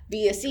to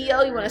be a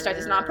CEO. You want to start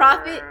this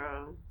nonprofit.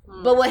 Girl.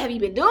 But what have you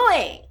been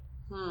doing?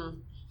 Hmm.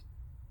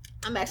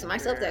 I'm asking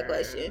myself that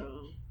question.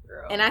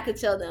 Girl. And I could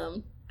tell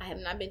them I have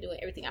not been doing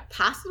everything I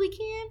possibly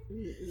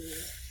can.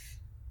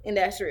 And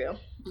that's real.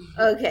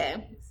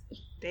 Okay.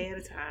 Day at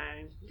a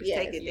time. Just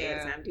Yes. take it day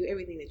at a time. Do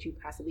everything that you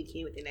possibly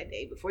can within that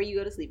day. Before you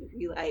go to sleep, if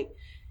you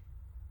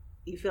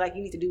you feel like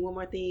you need to do one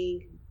more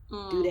thing,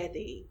 do that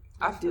thing.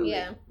 I feel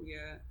Yeah.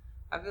 Yeah.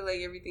 I feel like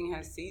everything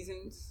has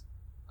seasons.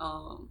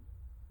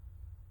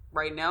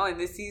 Right now in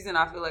this season,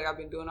 I feel like I've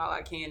been doing all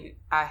I can.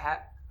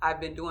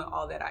 I've been doing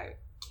all that I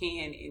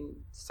can in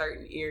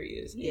certain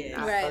areas and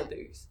not Right.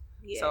 others.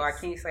 Yes. So I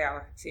can't say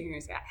I'll sit here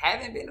and say I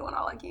haven't been doing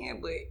all I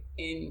can, but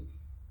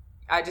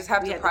I just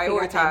have we to have to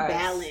figure out prioritize that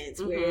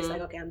balance where it's Mhm.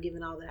 like, okay, I'm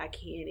giving all that I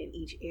can in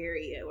each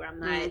area where I'm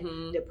not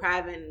Mhm.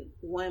 depriving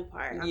one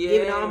part. I'm Yeah.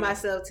 giving all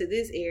myself to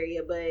this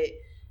area, but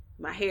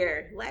my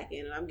hair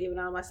lacking. Or I'm giving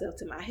all myself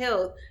to my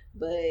health,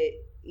 but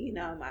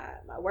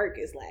my work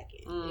is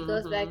lacking. It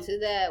goes back to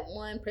that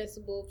one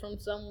principle from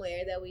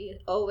somewhere that we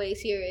always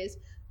hear is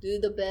do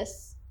the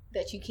best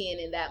that you can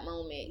in that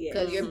moment,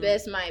 because your Mhm.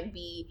 best might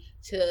be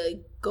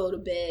to go to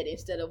bed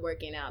instead of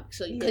working out,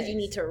 so because you Yes.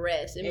 need to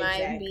rest. It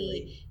might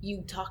be Exactly.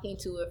 you talking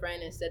to a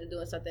friend instead of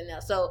doing something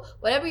else. So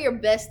whatever your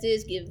best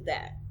is, give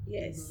that.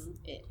 Yes.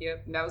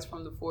 Yep, that was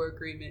from the 4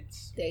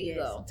 Agreements. There you Yes.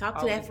 go. Talk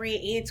to that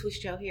friend and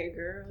twist your hair,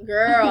 girl.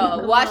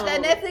 Girl, watch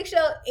that Come on. Netflix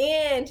show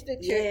and twist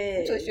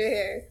Yes. your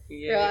hair. Girl,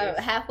 Yeah,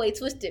 I halfway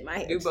twisted my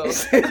hair. do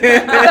both. I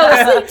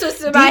fell asleep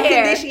twisting my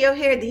hair. Condition your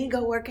hair, then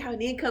go work out,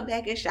 then come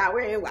back and shower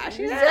and wash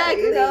your hair.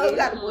 Exactly. You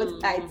got to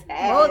multitask.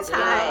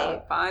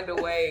 Multi. Find a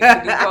way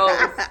to do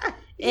both.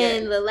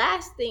 And the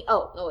last thing,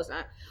 oh, no, it's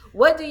not.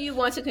 What do you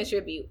want to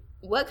contribute?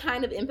 What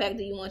kind of impact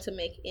do you want to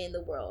make in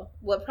the world?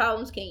 What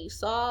problems can you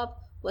solve?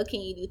 What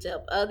can you do to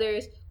help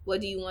others? What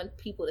do you want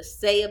people to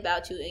say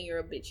about you in your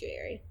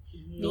obituary?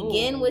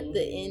 Begin with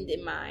the end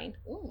in mind.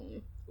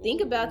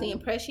 Think about the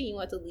impression you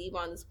want to leave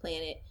on this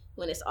planet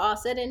when it's all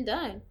said and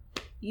done.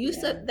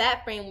 Use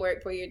that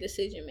framework for your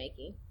decision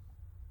making.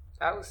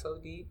 That was so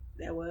deep.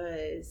 That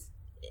was.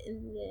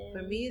 And then,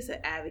 For me, it's an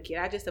advocate.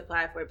 I just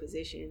applied for a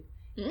position,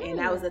 and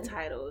that was the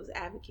title. It was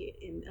advocate.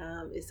 And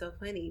it's so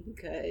funny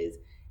because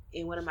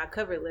in one of my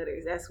cover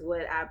letters, that's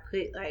what I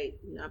put, like,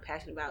 I'm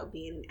passionate about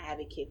being an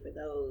advocate for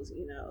those,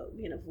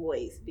 being a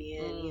voice,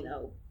 being,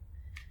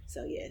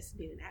 so yes,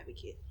 being an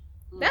advocate.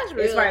 That's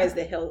real. As far as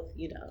the health,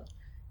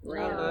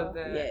 realm. I love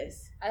that.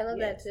 Yes. I love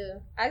that too.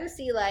 I just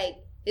see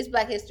it's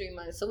Black History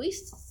Month, so we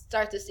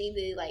start to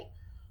see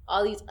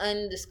all these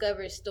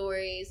undiscovered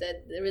stories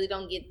that really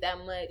don't get that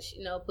much,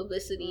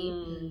 publicity.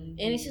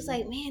 And it's just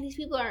like, man, these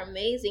people are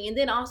amazing. And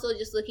then also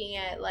just looking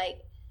at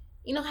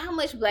how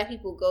much Black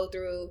people go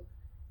through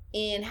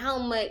and how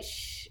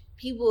much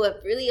people have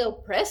really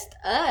oppressed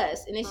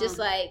us. And it's just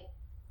wow.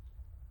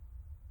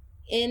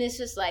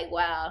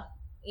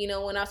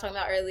 When I was talking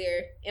about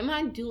earlier, am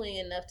I doing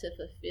enough to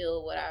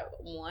fulfill what I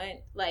want?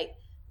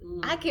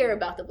 I care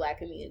about the Black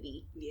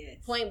community.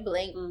 Yes. Point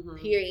blank,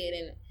 period.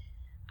 And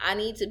I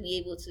need to be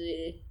able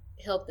to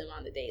help them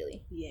on the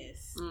daily.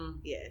 Yes.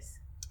 Yes.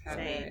 Have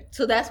Same. that.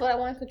 So that's what I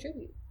want to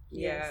contribute.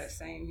 Yeah, Yes.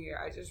 same here.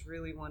 I just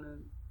really want to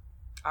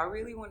I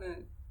really want to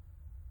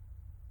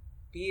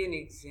be an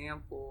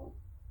example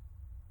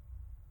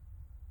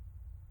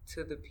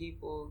to the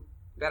people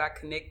that I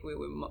connect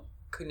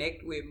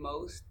with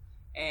most,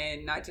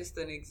 and not just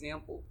an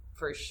example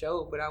for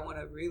show, but I want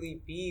to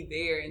really be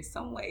there in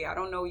some way. I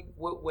don't know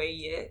what way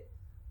yet,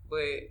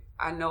 but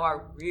I know I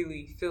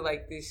really feel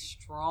like this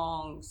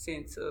strong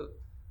sense of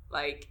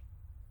like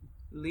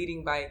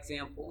leading by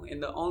example,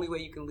 and the only way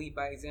you can lead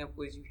by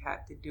example is you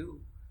have to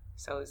do.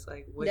 So it's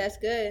like, that's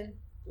good.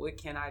 What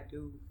can I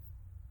do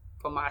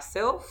for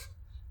myself?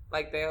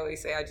 Like they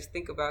always say, I just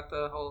think about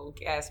the whole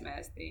gas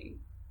mask thing.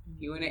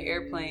 You in an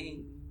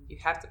airplane, you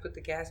have to put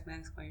the gas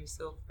mask on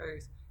yourself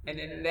first. And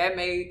then that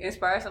may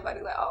inspire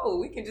somebody like, oh,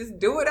 we can just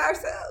do it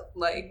ourselves.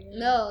 Like,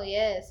 no,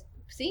 yes.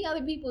 Seeing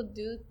other people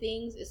do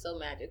things is so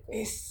magical.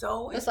 It's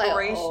so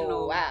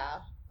inspirational. Like, oh,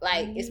 wow.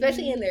 Like,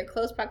 especially in their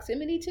close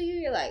proximity to you,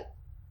 you're like,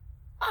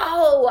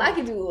 oh, I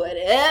can do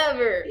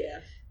whatever. Yeah.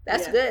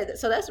 That's good.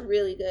 So that's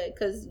really good,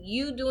 because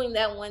you doing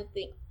that one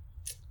thing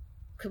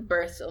could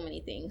birth so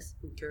many things.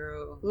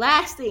 Girl.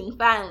 Last thing,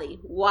 finally,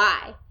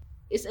 why?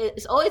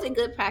 It's always a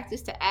good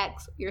practice to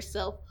ask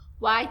yourself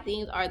why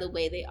things are the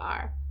way they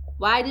are.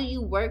 Why do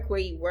you work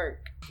where you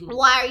work?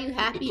 Why are you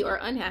happy or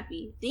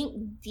unhappy?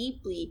 Think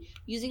deeply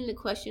using the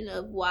question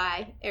of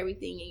why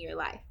everything in your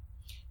life.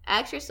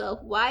 Ask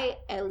yourself why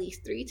at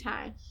least 3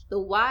 times. The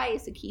why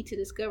is the key to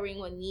discovering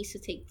what needs to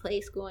take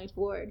place going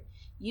forward.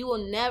 You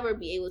will never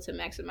be able to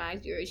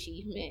maximize your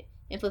achievement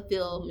and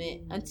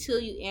fulfillment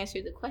until you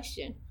answer the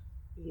question,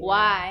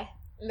 why?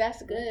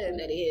 That's good.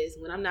 That is.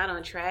 When I'm not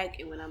on track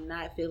and when I'm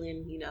not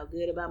feeling,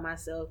 good about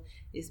myself,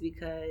 it's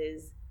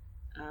because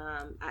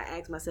I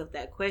ask myself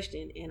that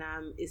question, and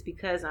it's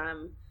because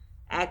I'm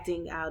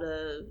acting out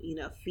of,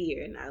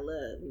 fear and not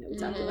love. We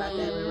talked about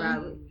that with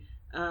Robert.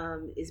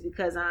 It's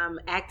because I'm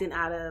acting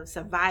out of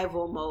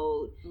survival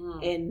mode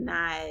and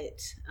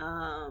not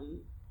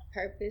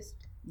purpose.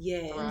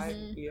 Yes,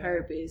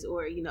 purpose,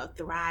 or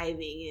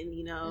thriving, and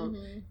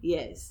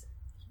yes,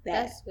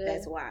 that's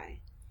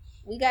why.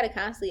 We gotta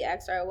constantly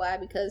ask our why,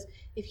 because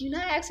if you're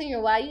not asking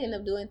your why, you end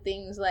up doing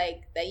things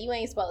like that you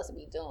ain't supposed to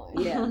be doing.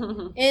 Yeah,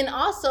 and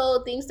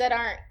also things that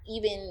aren't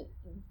even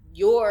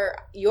your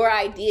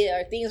idea,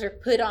 or things are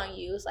put on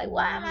you. It's like,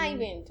 why am I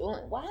even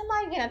doing? Why am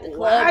I even at the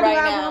club right now? Why do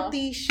I want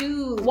these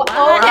shoes? Why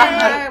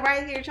am I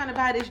right here trying to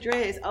buy this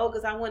dress? Oh,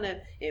 because I want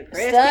to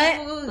impress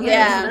people.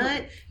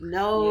 Yeah.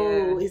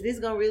 No. Is this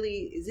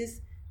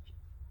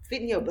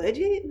fitting your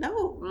budget?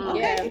 No.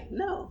 Okay.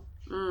 No.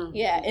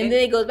 Yeah, and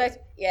then it goes back to,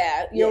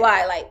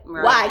 why? Like,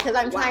 why? Because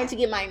I'm trying to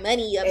get my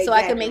money up so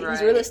I can make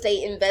these real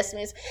estate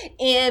investments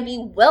and be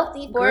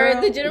wealthy for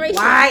the generation.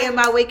 Why am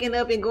I waking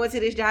up and going to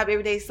this job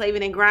every day,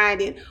 slaving and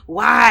grinding?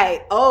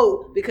 Why?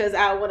 Oh, because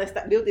I want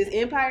to build this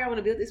empire. I want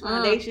to build this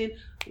foundation.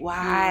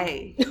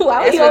 Why?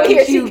 Why are we over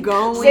here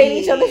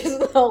saying each other's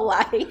little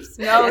lives?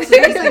 No,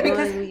 seriously,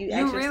 because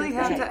you really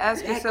have to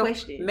ask yourself,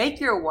 make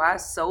your why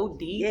so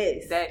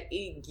deep that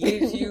it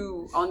gives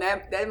you, on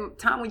that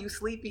time when you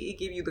sleepy, it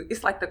gives you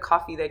it's like the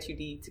coffee that you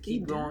need to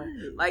keep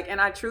going. Like, and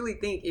I truly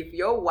think if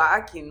your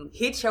why can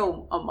hit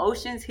your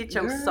emotions, hit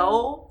your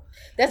soul.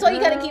 That's why you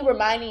gotta keep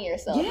reminding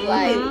yourself. Yeah.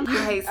 Like,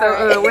 hey,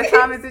 so what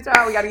time is it,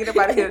 y'all? We gotta get up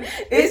out of here.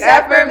 It's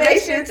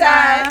affirmation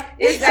time.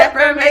 It's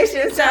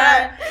affirmation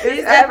time.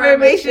 It's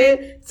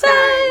affirmation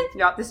time.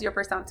 Y'all, this is your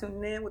first time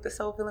tuning in with the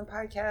Soul Filling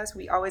Podcast.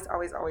 We always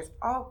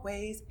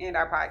end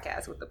our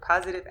podcast with a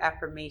positive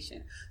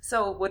affirmation.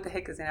 So what the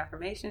heck is an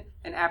affirmation?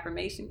 An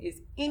affirmation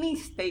is any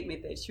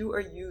statement that you are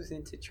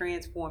using to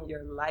transform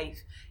your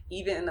life.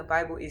 Even in the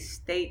Bible, it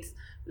states,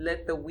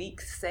 let the weak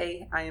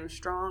say, I am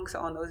strong. So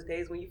on those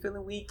days when you're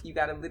feeling weak, you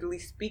got to literally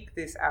speak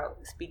this out.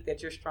 Speak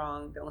that you're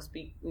strong. Don't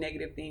speak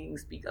negative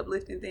things. Speak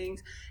uplifting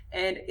things.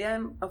 And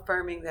I'm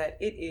affirming that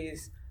it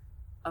is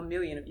 1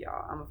 million of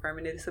y'all. I'm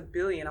affirming that it's 1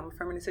 billion. I'm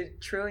affirming it's 1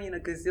 trillion,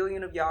 1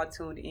 gazillion of y'all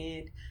tuned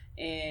in.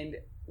 And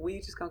we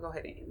just going to go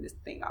ahead and end this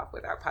thing off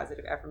with our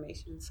positive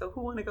affirmation. So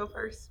who want to go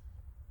first?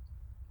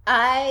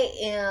 I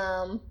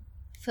am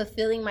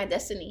fulfilling my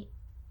destiny.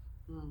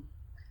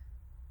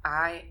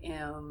 I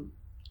am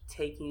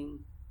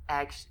taking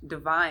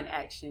divine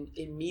action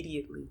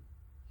immediately.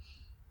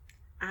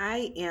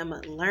 I am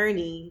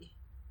learning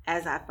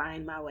as I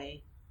find my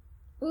way.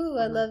 Ooh,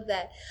 I love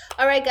that.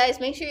 All right, guys,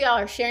 make sure y'all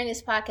are sharing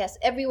this podcast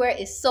everywhere.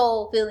 It's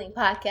Soul Filling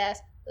Podcast.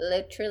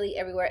 Literally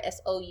everywhere.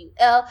 SoulFilling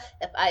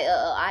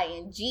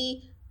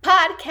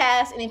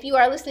podcast. And if you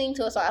are listening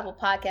to us on Apple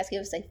Podcasts,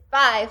 give us a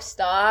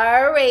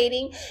 5-star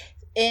rating.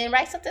 And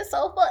write something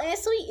soulful and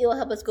sweet. It will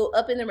help us go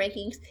up in the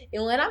rankings.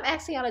 And when I'm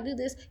asking y'all to do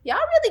this, y'all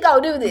really go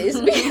do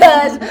this,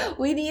 because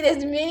we need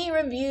as many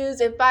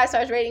reviews and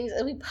 5-star ratings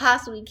as we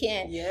possibly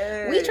can.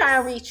 Yes. We try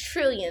to reach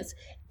trillions.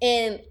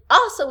 And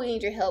also, we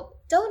need your help.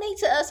 Donate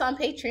to us on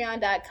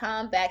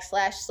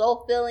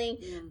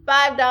patreon.com/soulfilling.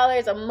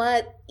 $5 a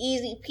month,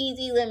 easy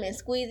peasy, lemon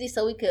squeezy,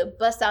 so we could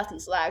bust out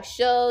these live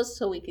shows,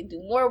 so we could do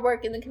more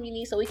work in the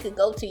community, so we could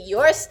go to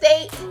your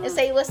state and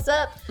say what's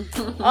up.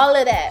 All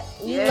of that.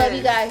 We love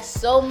you guys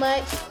so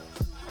much.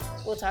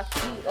 We'll talk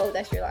to you. Oh,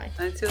 that's your line.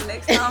 Until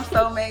next time,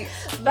 soulmates.